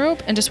Slytherin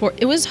robe, and just wore.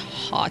 It was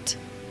hot,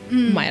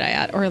 might I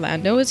add.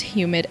 Orlando is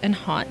humid and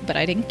hot, but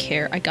I didn't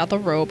care. I got the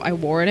robe. I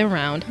wore it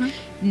around.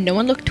 No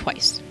one looked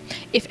twice.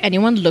 If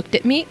anyone looked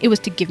at me, it was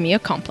to give me a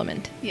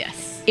compliment.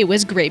 Yes. It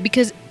was great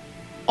because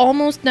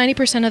almost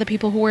 90% of the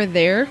people who were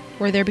there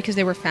because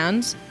they were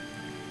fans.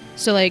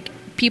 So like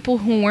people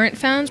who weren't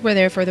fans were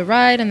there for the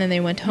ride, and then they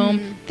went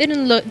home. They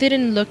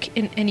didn't look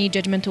in any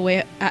judgmental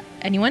way at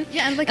anyone.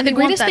 Yeah, and like the they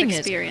want greatest that thing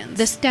experience. is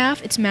the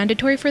staff. It's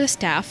mandatory for the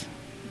staff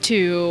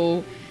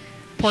to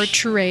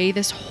portray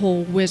this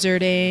whole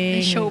wizarding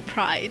They show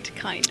pride,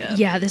 kind of.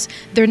 Yeah,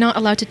 they're not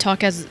allowed to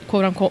talk as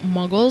quote unquote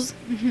muggles.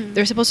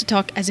 They're supposed to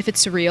talk as if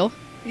it's surreal.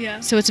 Yeah.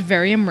 So it's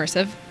very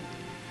immersive.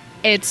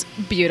 It's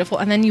beautiful,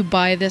 and then you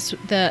buy the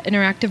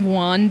interactive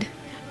wand.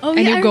 Oh,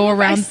 and yeah, you go I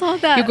around. saw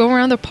that. You go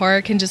around the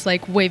park and just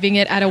like waving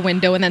it at a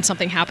window, and then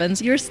something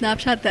happens. Your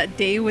Snapchat that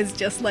day was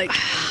just like,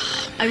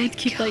 I would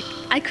keep like,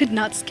 I could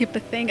not skip a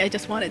thing. I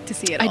just wanted to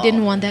see it all. I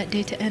didn't want that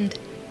day to end.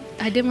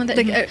 I didn't want that.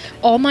 Like,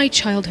 all my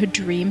childhood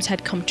dreams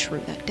had come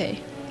true that day.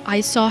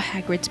 I saw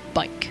Hagrid's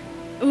bike.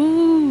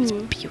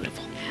 Ooh.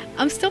 Beautiful.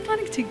 I'm still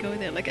planning to go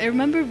there. Like I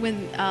remember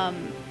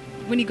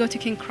when you go to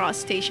King Cross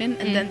Station,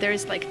 and then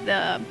there's like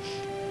the,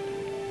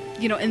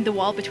 you know, in the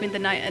wall between the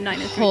 9 and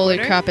 3/4. Holy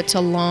crap! It's a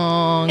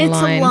long line.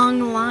 It's a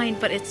long line,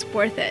 but it's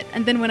worth it.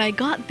 And then when I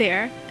got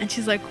there, and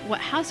she's like,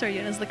 "What house are you?"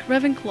 And I was like,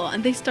 "Ravenclaw."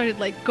 And they started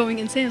like going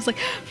insane. I was like,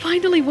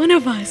 "Finally, one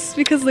of us!"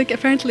 Because like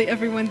apparently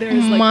everyone there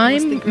is like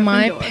mostly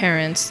my Gryffindor.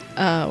 parents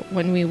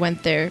when we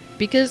went there,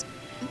 because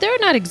they're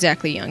not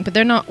exactly young, but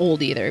they're not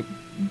old either.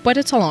 But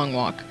it's a long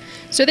walk,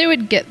 so they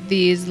would get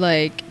these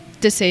like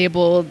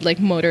disabled like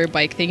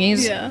motorbike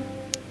thingies. Yeah.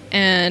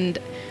 And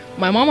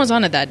my mom was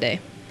on it that day.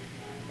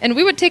 And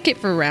we would take it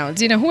for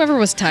rounds. You know, whoever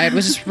was tired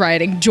was just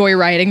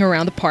joyriding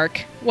around the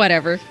park,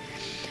 whatever.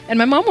 And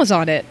my mom was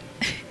on it.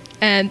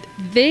 And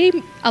they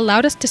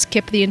allowed us to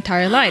skip the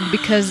entire line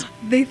because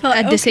They thought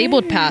a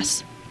disabled okay.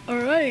 pass. All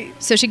right.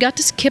 So she got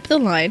to skip the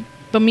line.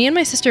 But me and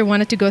my sister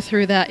wanted to go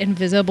through that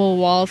invisible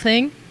wall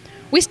thing.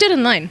 We stood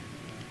in line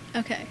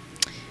Okay.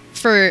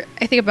 for,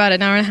 I think, about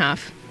an hour and a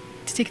half.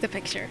 To take the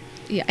picture.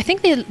 Yeah, I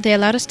think they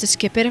allowed us to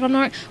skip it, if I'm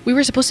not wrong. We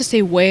were supposed to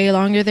stay way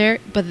longer there,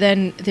 but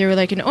then they were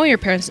like, you know, oh, your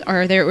parents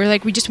are there. We're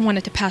like, we just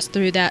wanted to pass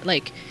through that,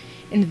 like,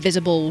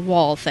 invisible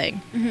wall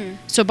thing.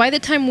 So by the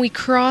time we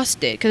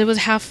crossed it, because it was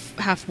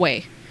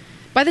halfway,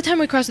 by the time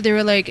we crossed it, they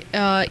were like,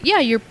 yeah,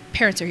 your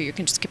parents are here. You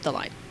can just skip the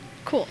line.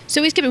 Cool.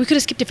 So we skipped it. We could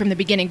have skipped it from the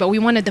beginning, but we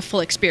wanted the full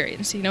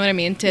experience. You know what I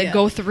mean? To Yeah.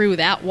 go through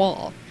that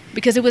wall,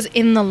 because it was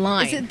in the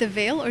line. Is it the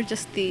veil or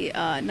just the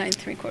 9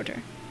 3/4?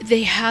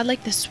 They had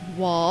like this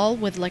wall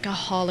with like a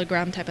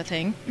hologram type of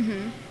thing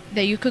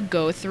that you could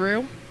go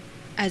through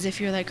as if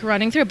you're like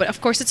running through. But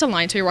of course it's a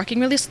line, so you're walking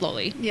really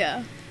slowly.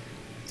 Yeah.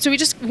 So we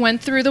just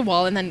went through the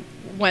wall and then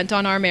went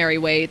on our merry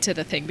way to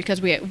the thing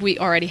because we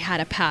already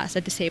had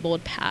a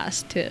disabled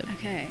pass to.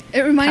 Okay.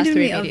 It reminded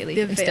through me of immediately,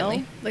 the instantly.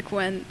 veil, like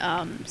when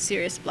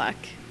Sirius Black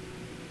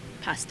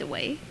passed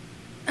away.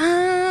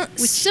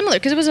 Similar,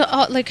 because it was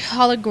a like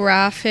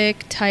holographic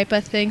type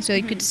of thing, so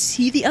you could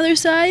see the other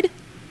side.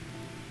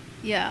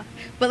 Yeah,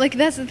 but like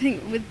that's the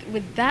thing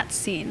with that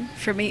scene.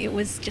 For me, it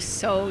was just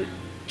so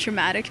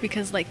traumatic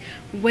because, like,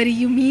 what do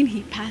you mean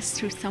he passed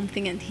through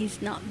something and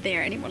he's not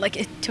there anymore? Like,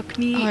 it took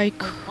me a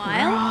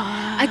while.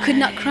 I could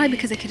not cry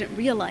because I couldn't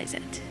realize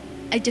it.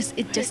 It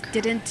just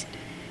didn't,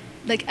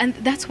 like, and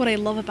that's what I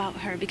love about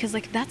her, because,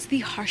 like, that's the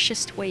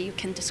harshest way you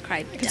can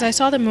describe it. Because I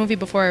saw the movie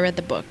before I read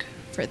the book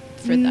for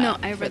that. No,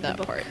 I read the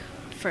book part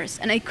first,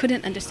 and I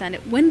couldn't understand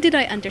it. When did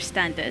I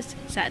understand this?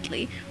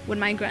 Sadly, when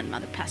my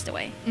grandmother passed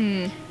away.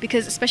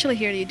 Because especially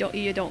here,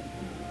 you don't.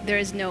 There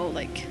is no,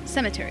 like,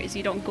 cemeteries.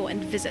 You don't go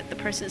and visit the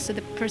person, so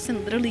the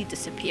person literally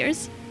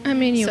disappears. I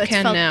mean, you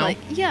can now. Like,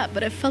 yeah,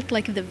 but it felt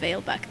like the veil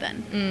back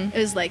then. It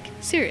was like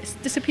serious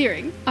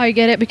disappearing. I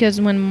get it,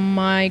 because when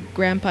my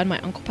grandpa and my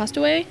uncle passed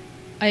away,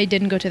 I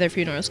didn't go to their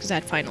funerals because I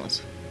had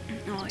finals.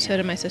 Oh, yeah. So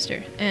did my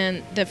sister,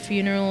 and the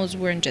funerals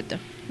were in Jeddah.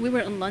 We were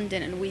in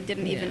London and we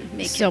didn't even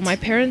make it. So my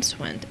parents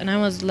went, and I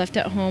was left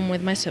at home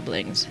with my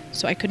siblings.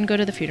 So I couldn't go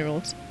to the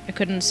funerals. I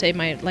couldn't say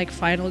my, like,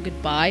 final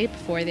goodbye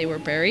before they were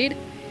buried.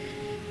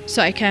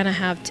 So I kind of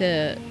had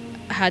to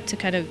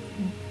kind of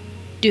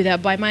do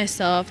that by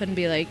myself and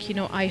be like, you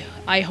know,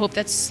 I hope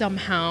that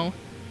somehow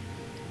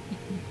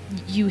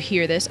you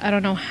hear this. I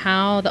don't know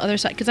how the other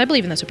side, because I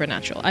believe in the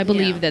supernatural. I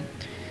believe that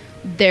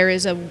there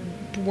is a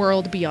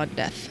world beyond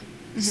death,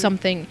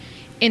 something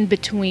in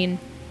between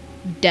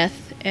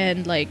death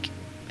and, like,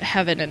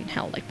 heaven and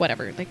hell, like,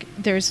 whatever. Like,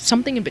 there's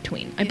something in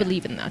between. I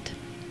believe in that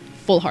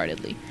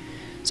full-heartedly.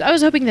 So I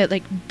was hoping that,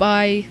 like,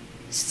 by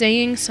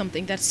saying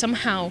something that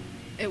somehow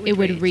it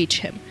would reach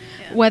him.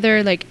 Yeah.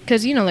 Whether, like,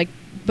 because, you know, like,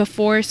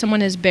 before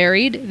someone is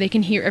buried, they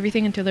can hear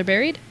everything until they're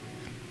buried,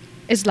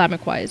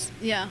 Islamic-wise.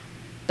 Yeah.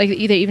 Like,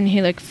 they even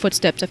hear, like,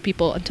 footsteps of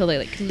people until they,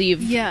 like,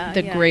 leave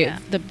the grave,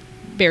 the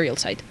burial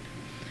site.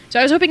 So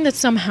I was hoping that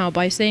somehow,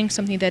 by saying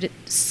something, that it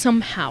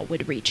somehow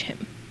would reach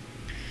him.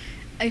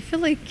 I feel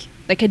like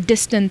a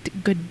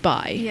distant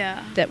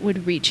goodbye that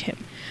would reach him,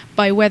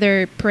 by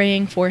whether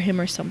praying for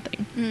him or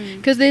something.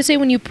 Because they say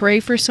when you pray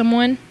for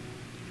someone,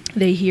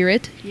 they hear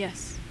it.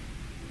 Yes.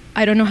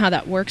 I don't know how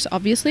that works,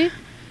 obviously,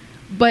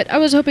 but I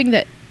was hoping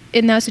that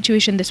in that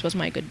situation, this was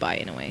my goodbye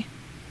in a way.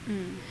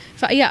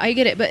 Yeah, I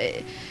get it, but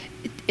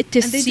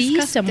to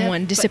see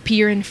someone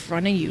disappear in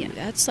front of you,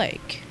 that's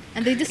like.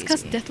 And they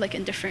discuss death, like,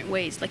 in different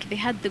ways. Like, they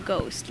had the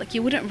ghost. Like,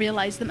 you wouldn't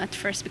realize them at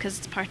first because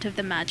it's part of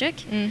the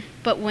magic.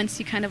 But once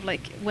you kind of,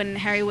 like, when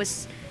Harry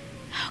was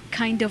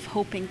kind of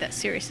hoping that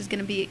Sirius is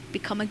going to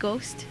become a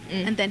ghost,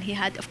 and then he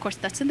had, of course,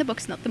 that's in the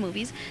books, not the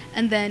movies,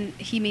 and then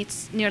he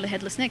meets Nearly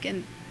Headless Nick,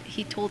 and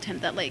he told him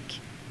that, like,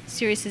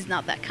 Sirius is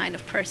not that kind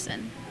of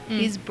person.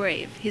 He's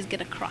brave. He's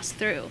going to cross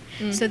through.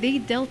 So they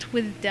dealt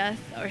with death,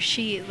 or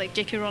she, like,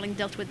 J.K. Rowling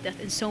dealt with death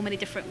in so many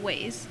different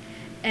ways.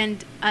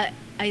 And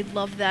I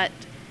love that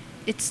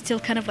it's still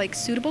kind of, like,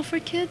 suitable for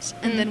kids.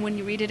 And then when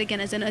you read it again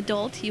as an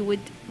adult, you would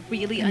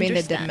really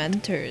understand. I mean, the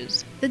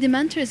Dementors. The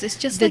Dementors is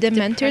just, the like,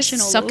 Dementors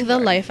suck the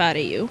life out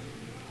of you.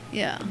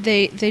 Yeah.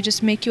 They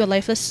just make you a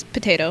lifeless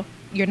potato.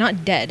 You're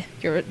not dead.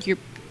 You're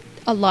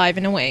alive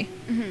in a way,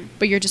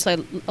 but you're just like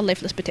a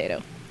lifeless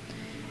potato.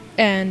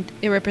 And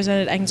it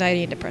represented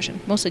anxiety and depression,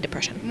 mostly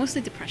depression.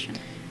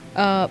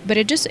 But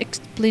it just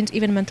explains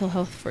even mental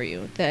health for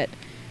you, that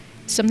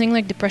something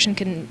like depression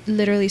can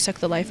literally suck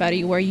the life out of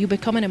you, where you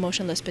become an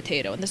emotionless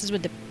potato. And this is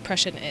what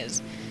depression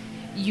is.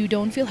 You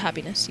don't feel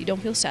happiness, you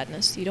don't feel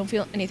sadness, you don't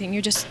feel anything,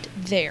 you're just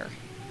there.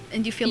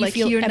 And you feel like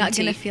you're not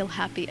going to feel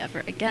happy ever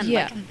again.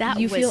 Yeah, like, that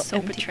you was feel so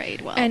empty.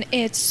 portrayed well. And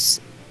it's,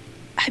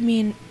 I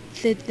mean,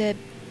 the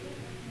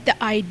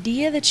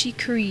idea that she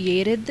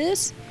created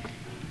this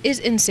is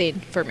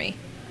insane for me.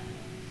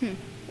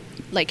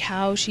 Like,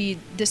 how she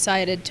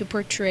decided to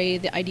portray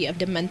the idea of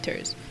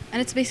Dementors.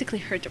 And it's basically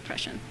her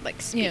depression,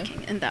 like,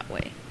 speaking in that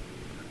way.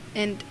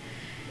 And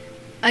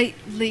I,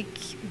 like,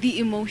 the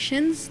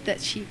emotions that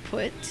she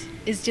put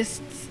is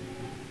just,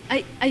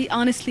 I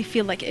honestly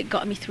feel like it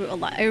got me through a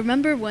lot. I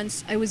remember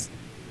once I was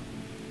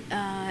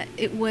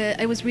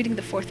reading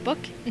the fourth book,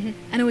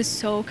 and I was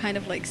so kind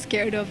of, like,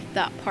 scared of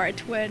that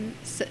part where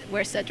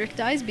Cedric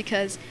dies,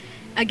 because,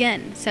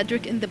 again,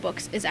 Cedric in the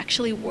books is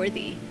actually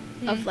worthy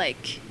of,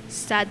 like,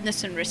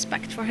 sadness and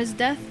respect for his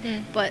death,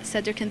 but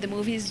Cedric in the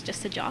movie is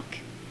just a jock.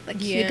 Like,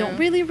 you don't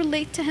really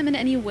relate to him in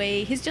any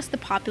way. He's just the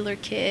popular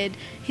kid.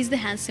 He's the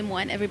handsome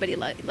one. Everybody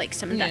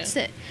likes him, and that's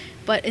it.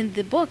 But in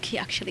the book, he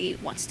actually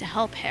wants to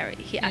help Harry.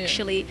 He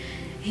actually,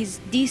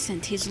 he's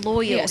decent. He's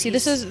loyal. Yeah. See,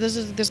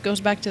 this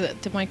goes back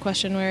to my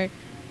question, where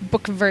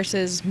book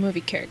versus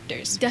movie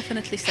characters.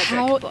 Definitely Cedric.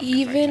 How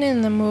even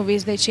in the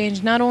movies they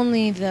changed not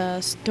only the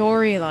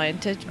storyline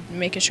to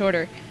make it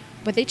shorter,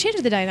 but they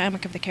changed the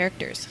dynamic of the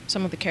characters,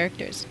 some of the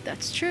characters.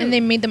 That's true. And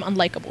they made them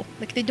unlikable.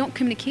 Like, they don't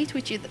communicate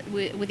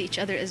with each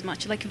other as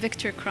much. Like,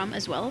 Victor Crumb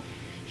as well.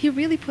 He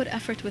really put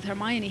effort with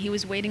Hermione. He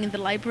was waiting in the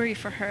library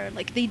for her.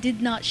 Like, they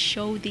did not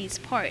show these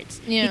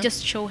parts. Yeah. He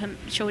just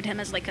showed him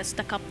as, like, a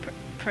stuck-up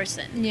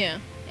person. Yeah.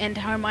 And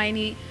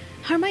Hermione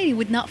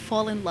would not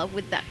fall in love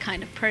with that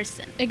kind of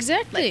person.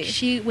 Exactly. Like,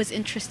 she was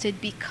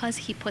interested because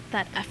he put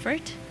that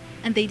effort,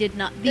 and they did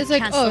not. It's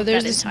like, oh,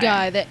 there's this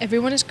guy that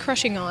everyone is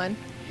crushing on.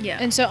 Yeah.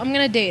 And so I'm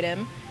going to date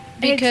him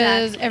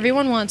because Exactly.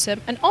 everyone wants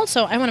him, and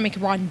also I want to make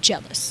Ron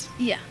jealous.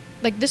 Yeah.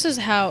 Like, this is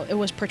how it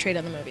was portrayed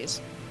in the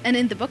movies. And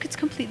in the book, it's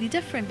completely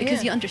different because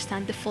Yeah. you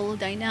understand the full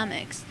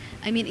dynamics.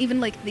 I mean, even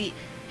like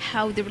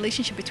how the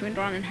relationship between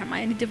Ron and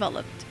Hermione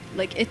developed,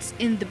 like it's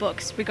in the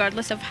books,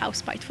 regardless of how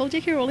spiteful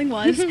J.K. Rowling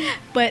was.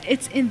 But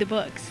it's in the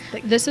books.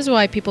 Like, This is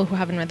why people who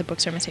haven't read the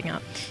books are missing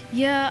out.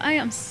 yeah, I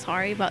am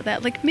sorry about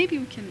that. Like, maybe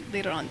we can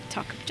later on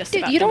talk just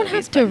Dude, about. you the don't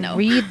movies, have to but no.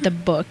 read the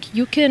book.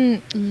 You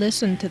can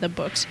listen to the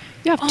books.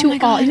 You have Oh two. my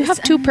God, You have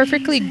it's two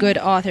perfectly amazing. good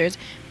authors.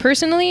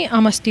 Personally,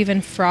 I'm a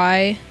Stephen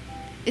Fry.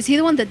 Is he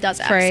the one that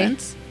does Frey.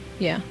 accents?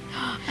 Yeah.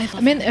 I love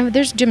I mean,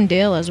 there's Jim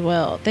Dale as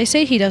well. They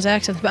say he does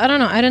accents, but I don't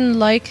know. I didn't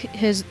like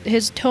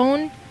his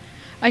tone.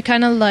 I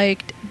kind of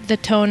liked the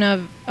tone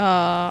of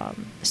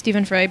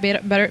Stephen Fry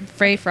better.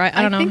 Fry.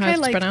 I don't know think how I it's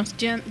liked pronounced.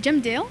 Jim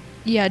Dale.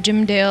 Yeah,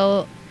 Jim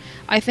Dale.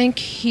 I think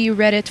he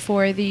read it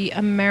for the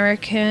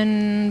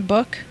American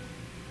book.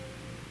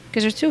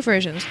 Because there's two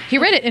versions. He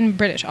read it in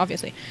British,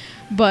 obviously.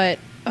 But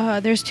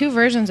there's two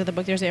versions of the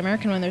book. There's the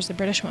American one, there's the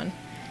British one.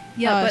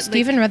 Yeah, but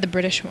Stephen read the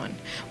British one.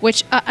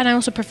 Which, and I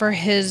also prefer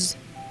his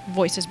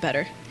voice is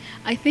better.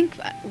 I think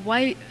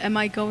why am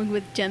I going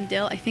with Jim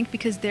Dale? I think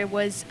because there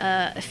was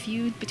a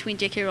feud between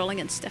J.K. Rowling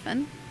and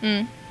Stephen,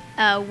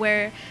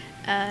 where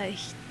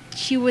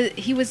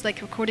he was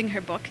like recording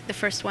her book, the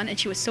first one, and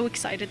she was so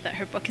excited that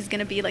her book is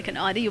gonna be like an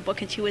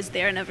audiobook, and she was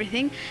there and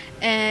everything,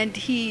 and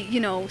he,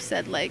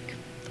 said like,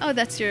 "Oh,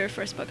 that's your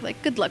first book,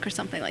 like good luck," or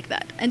something like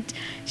that, and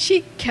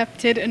she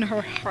kept it in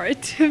her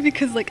heart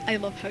because like I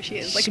love how she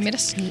is. Like he made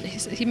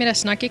a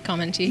snarky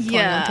comment. She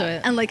clung onto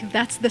it. and like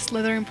that's the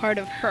Slytherin part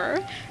of her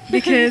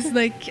because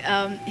like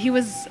he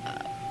was.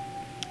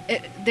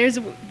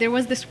 There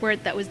was this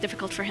word that was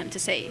difficult for him to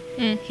say.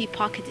 He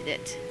pocketed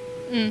it.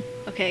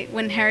 Okay,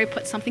 when Harry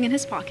put something in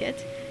his pocket,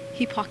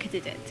 he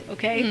pocketed it.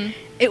 Okay,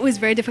 it was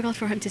very difficult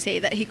for him to say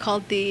that. He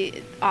called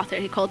the author.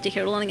 He called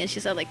J.K. Rowling, and she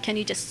said like, "Can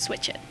you just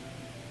switch it?"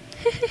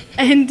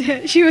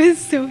 And she was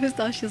so pissed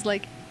off. She was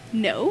like,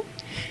 "No."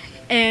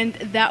 And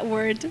that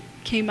word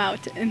came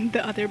out in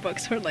the other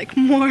books for like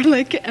more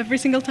like every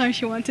single time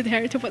she wanted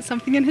Harry to put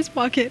something in his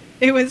pocket,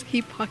 it was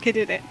he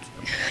pocketed it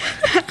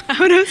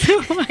out of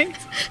sight.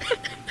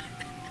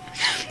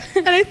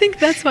 And I think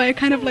that's why I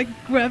kind of like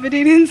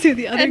gravitated into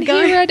the other And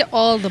guy. he read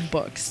all the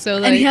books, so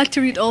like. and he had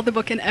to read all the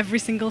book, and every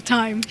single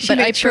time she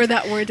made sure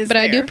that word is But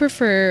there. I do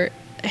prefer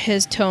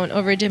his tone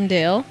over Jim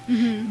Dale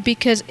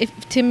because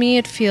to me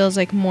it feels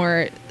like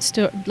more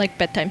like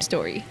bedtime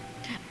story.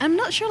 I'm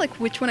not sure like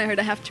which one I heard.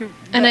 I have to.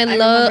 And but remember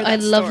I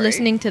that love story.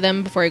 listening to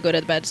them before I go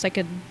to bed. It's like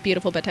a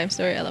beautiful bedtime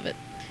story. I love it.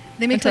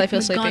 They make until I like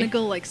feel sleepy.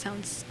 McGonagall like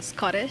sounds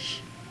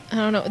Scottish. I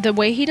don't know. The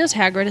way he does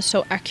Hagrid is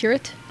so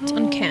accurate. It's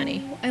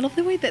uncanny. I love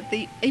the way that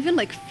they even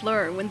like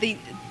Fleur when they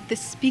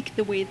speak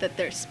the way that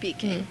they're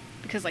speaking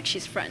because like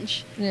she's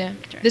French. Yeah.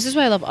 This is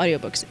why I love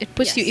audiobooks. It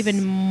puts you Yes.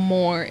 even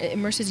more, it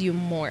immerses you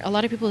more. A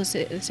lot of people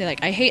say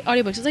like, I hate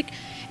audiobooks. It's like,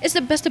 it's the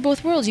best of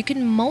both worlds. You can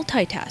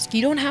multitask.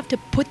 You don't have to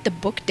put the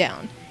book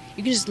down.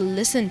 You can just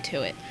listen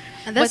to it.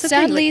 And But that's the thing,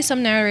 sadly, like-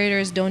 some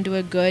narrators don't do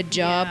a good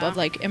job Yeah. of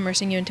like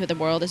immersing you into the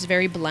world. It's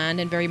very bland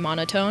and very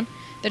monotone.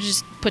 That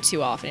just puts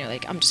you off, and you're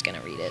like, I'm just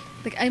gonna read it.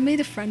 Like I made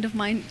a friend of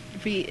mine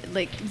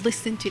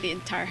listen to the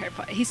entire Harry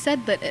Potter. He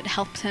said that it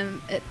helped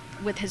him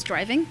with his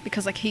driving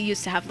because like he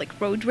used to have like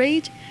road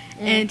rage,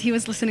 and he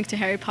was listening to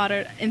Harry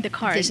Potter in the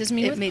car. This is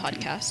me It with made him-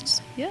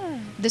 podcasts. Yeah.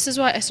 This is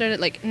why I started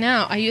like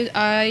now.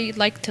 I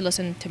like to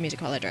listen to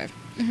music while I drive,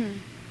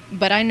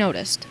 but I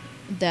noticed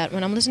that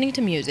when I'm listening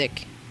to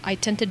music, I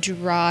tend to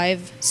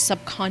drive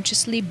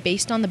subconsciously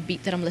based on the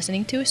beat that I'm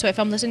listening to. So if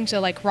I'm listening to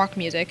like rock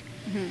music,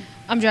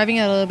 I'm driving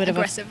at a little bit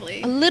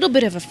Aggressively. a little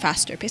bit of a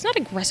faster pace, not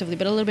aggressively,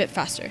 but a little bit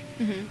faster.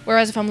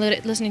 Whereas if I'm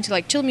listening to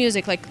like chill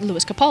music, like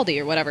Louis Capaldi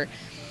or whatever,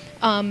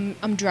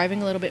 I'm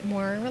driving a little bit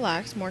more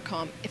relaxed, more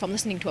calm. If I'm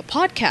listening to a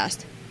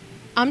podcast,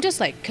 I'm just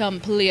like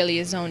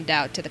completely zoned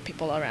out to the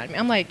people around me.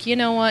 I'm like, you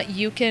know what?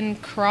 You can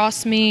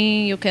cross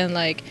me. You can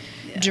like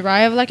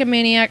drive like a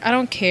maniac. I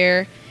don't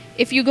care.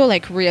 If you go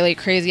like really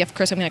crazy, of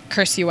course I'm gonna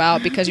curse you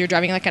out because you're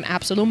driving like an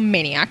absolute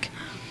maniac.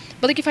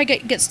 But like if I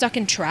get stuck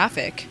in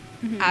traffic,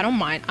 I don't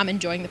mind. I'm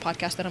enjoying the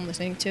podcast that I'm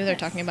listening to. They're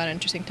talking about an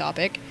interesting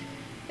topic.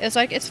 It's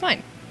like it's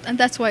fine. And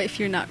that's why if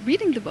you're not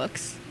reading the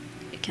books,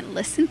 you can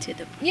listen to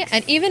the books. Yeah,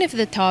 and even if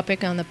the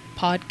topic on the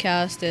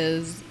podcast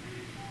is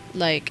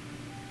like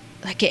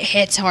it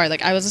hits hard.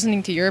 Like I was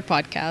listening to your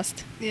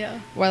podcast Yeah.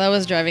 while I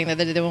was driving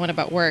the one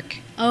about work.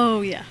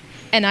 Oh yeah.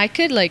 And I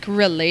could like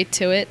relate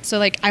to it. So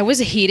like I was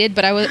heated,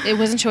 but it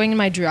wasn't showing in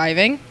my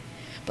driving.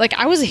 But, like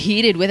I was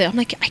heated with it. I'm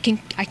like I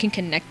can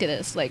connect to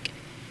this. Like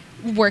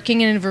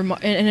working in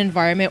an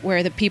environment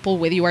where the people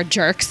with you are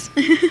jerks.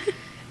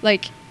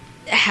 Like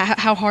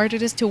how hard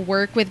it is to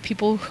work with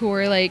people who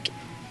are like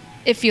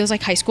it feels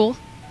like high school.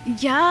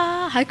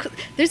 Yeah.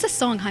 There's a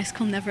song "High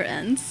School Never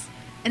Ends,"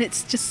 and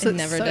it's just It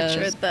never so does.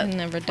 true at that It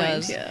never point,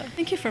 does. Yeah.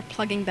 Thank you for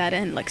plugging that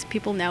in. Like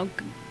people now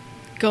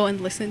go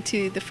and listen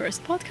to the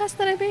first podcast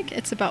that I make.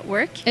 It's about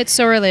work. It's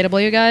so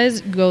relatable, you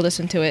guys. Go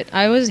listen to it.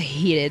 I was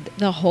heated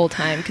the whole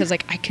time because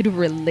like I could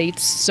relate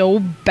so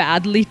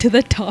badly to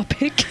the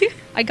topic.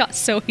 I got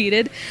so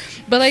heated.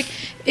 But like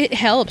it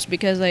helps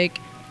because like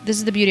this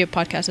is the beauty of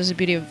podcasts. This is the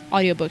beauty of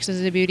audiobooks. This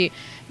is the beauty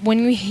when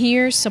you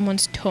hear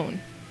someone's tone.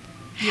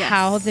 Yes.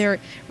 How they're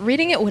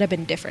reading it would have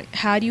been different.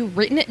 Had you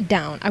written it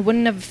down, I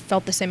wouldn't have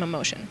felt the same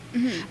emotion. I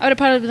would have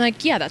probably been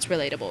like, yeah, that's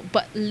relatable.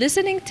 But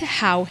listening to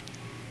how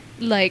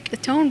like the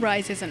tone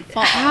rises and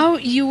falls. How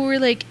you were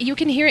like, you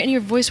can hear it in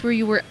your voice where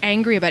you were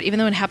angry about it, even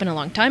though it happened a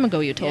long time ago,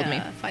 you told me.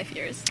 5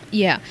 years.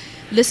 Yeah.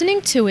 Listening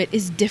to it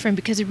is different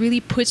because it really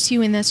puts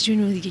you in that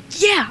situation where you're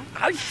like, yeah,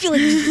 I feel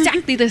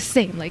exactly the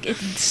same. Like, it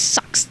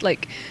sucks.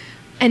 Like,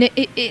 and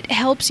it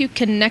helps you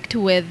connect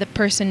with the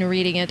person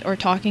reading it or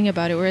talking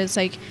about it, where it's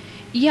like,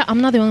 yeah, I'm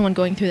not the only one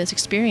going through this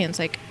experience.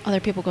 Like, other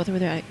people go through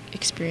their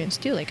experience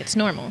too. Like, it's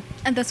normal.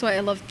 And that's why I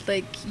loved,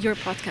 like, your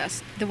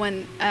podcast. The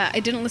one, I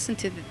didn't listen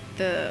to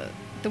the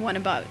one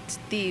about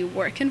the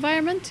work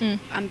environment.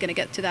 I'm going to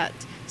get to that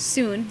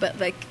soon. But,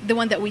 like, the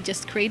one that we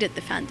just created,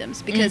 the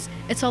fandoms. Because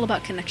it's all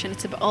about connection.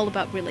 It's all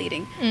about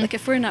relating. Like,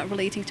 if we're not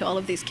relating to all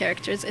of these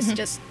characters, it's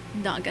just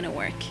not going to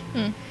work.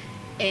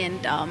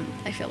 And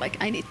I feel like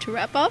I need to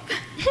wrap up.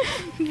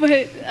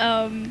 But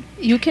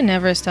you can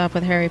never stop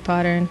with Harry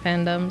Potter and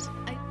fandoms.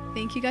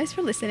 Thank you guys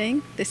for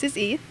listening. This is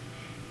Eve.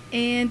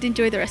 And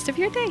enjoy the rest of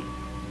your day.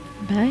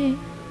 Bye.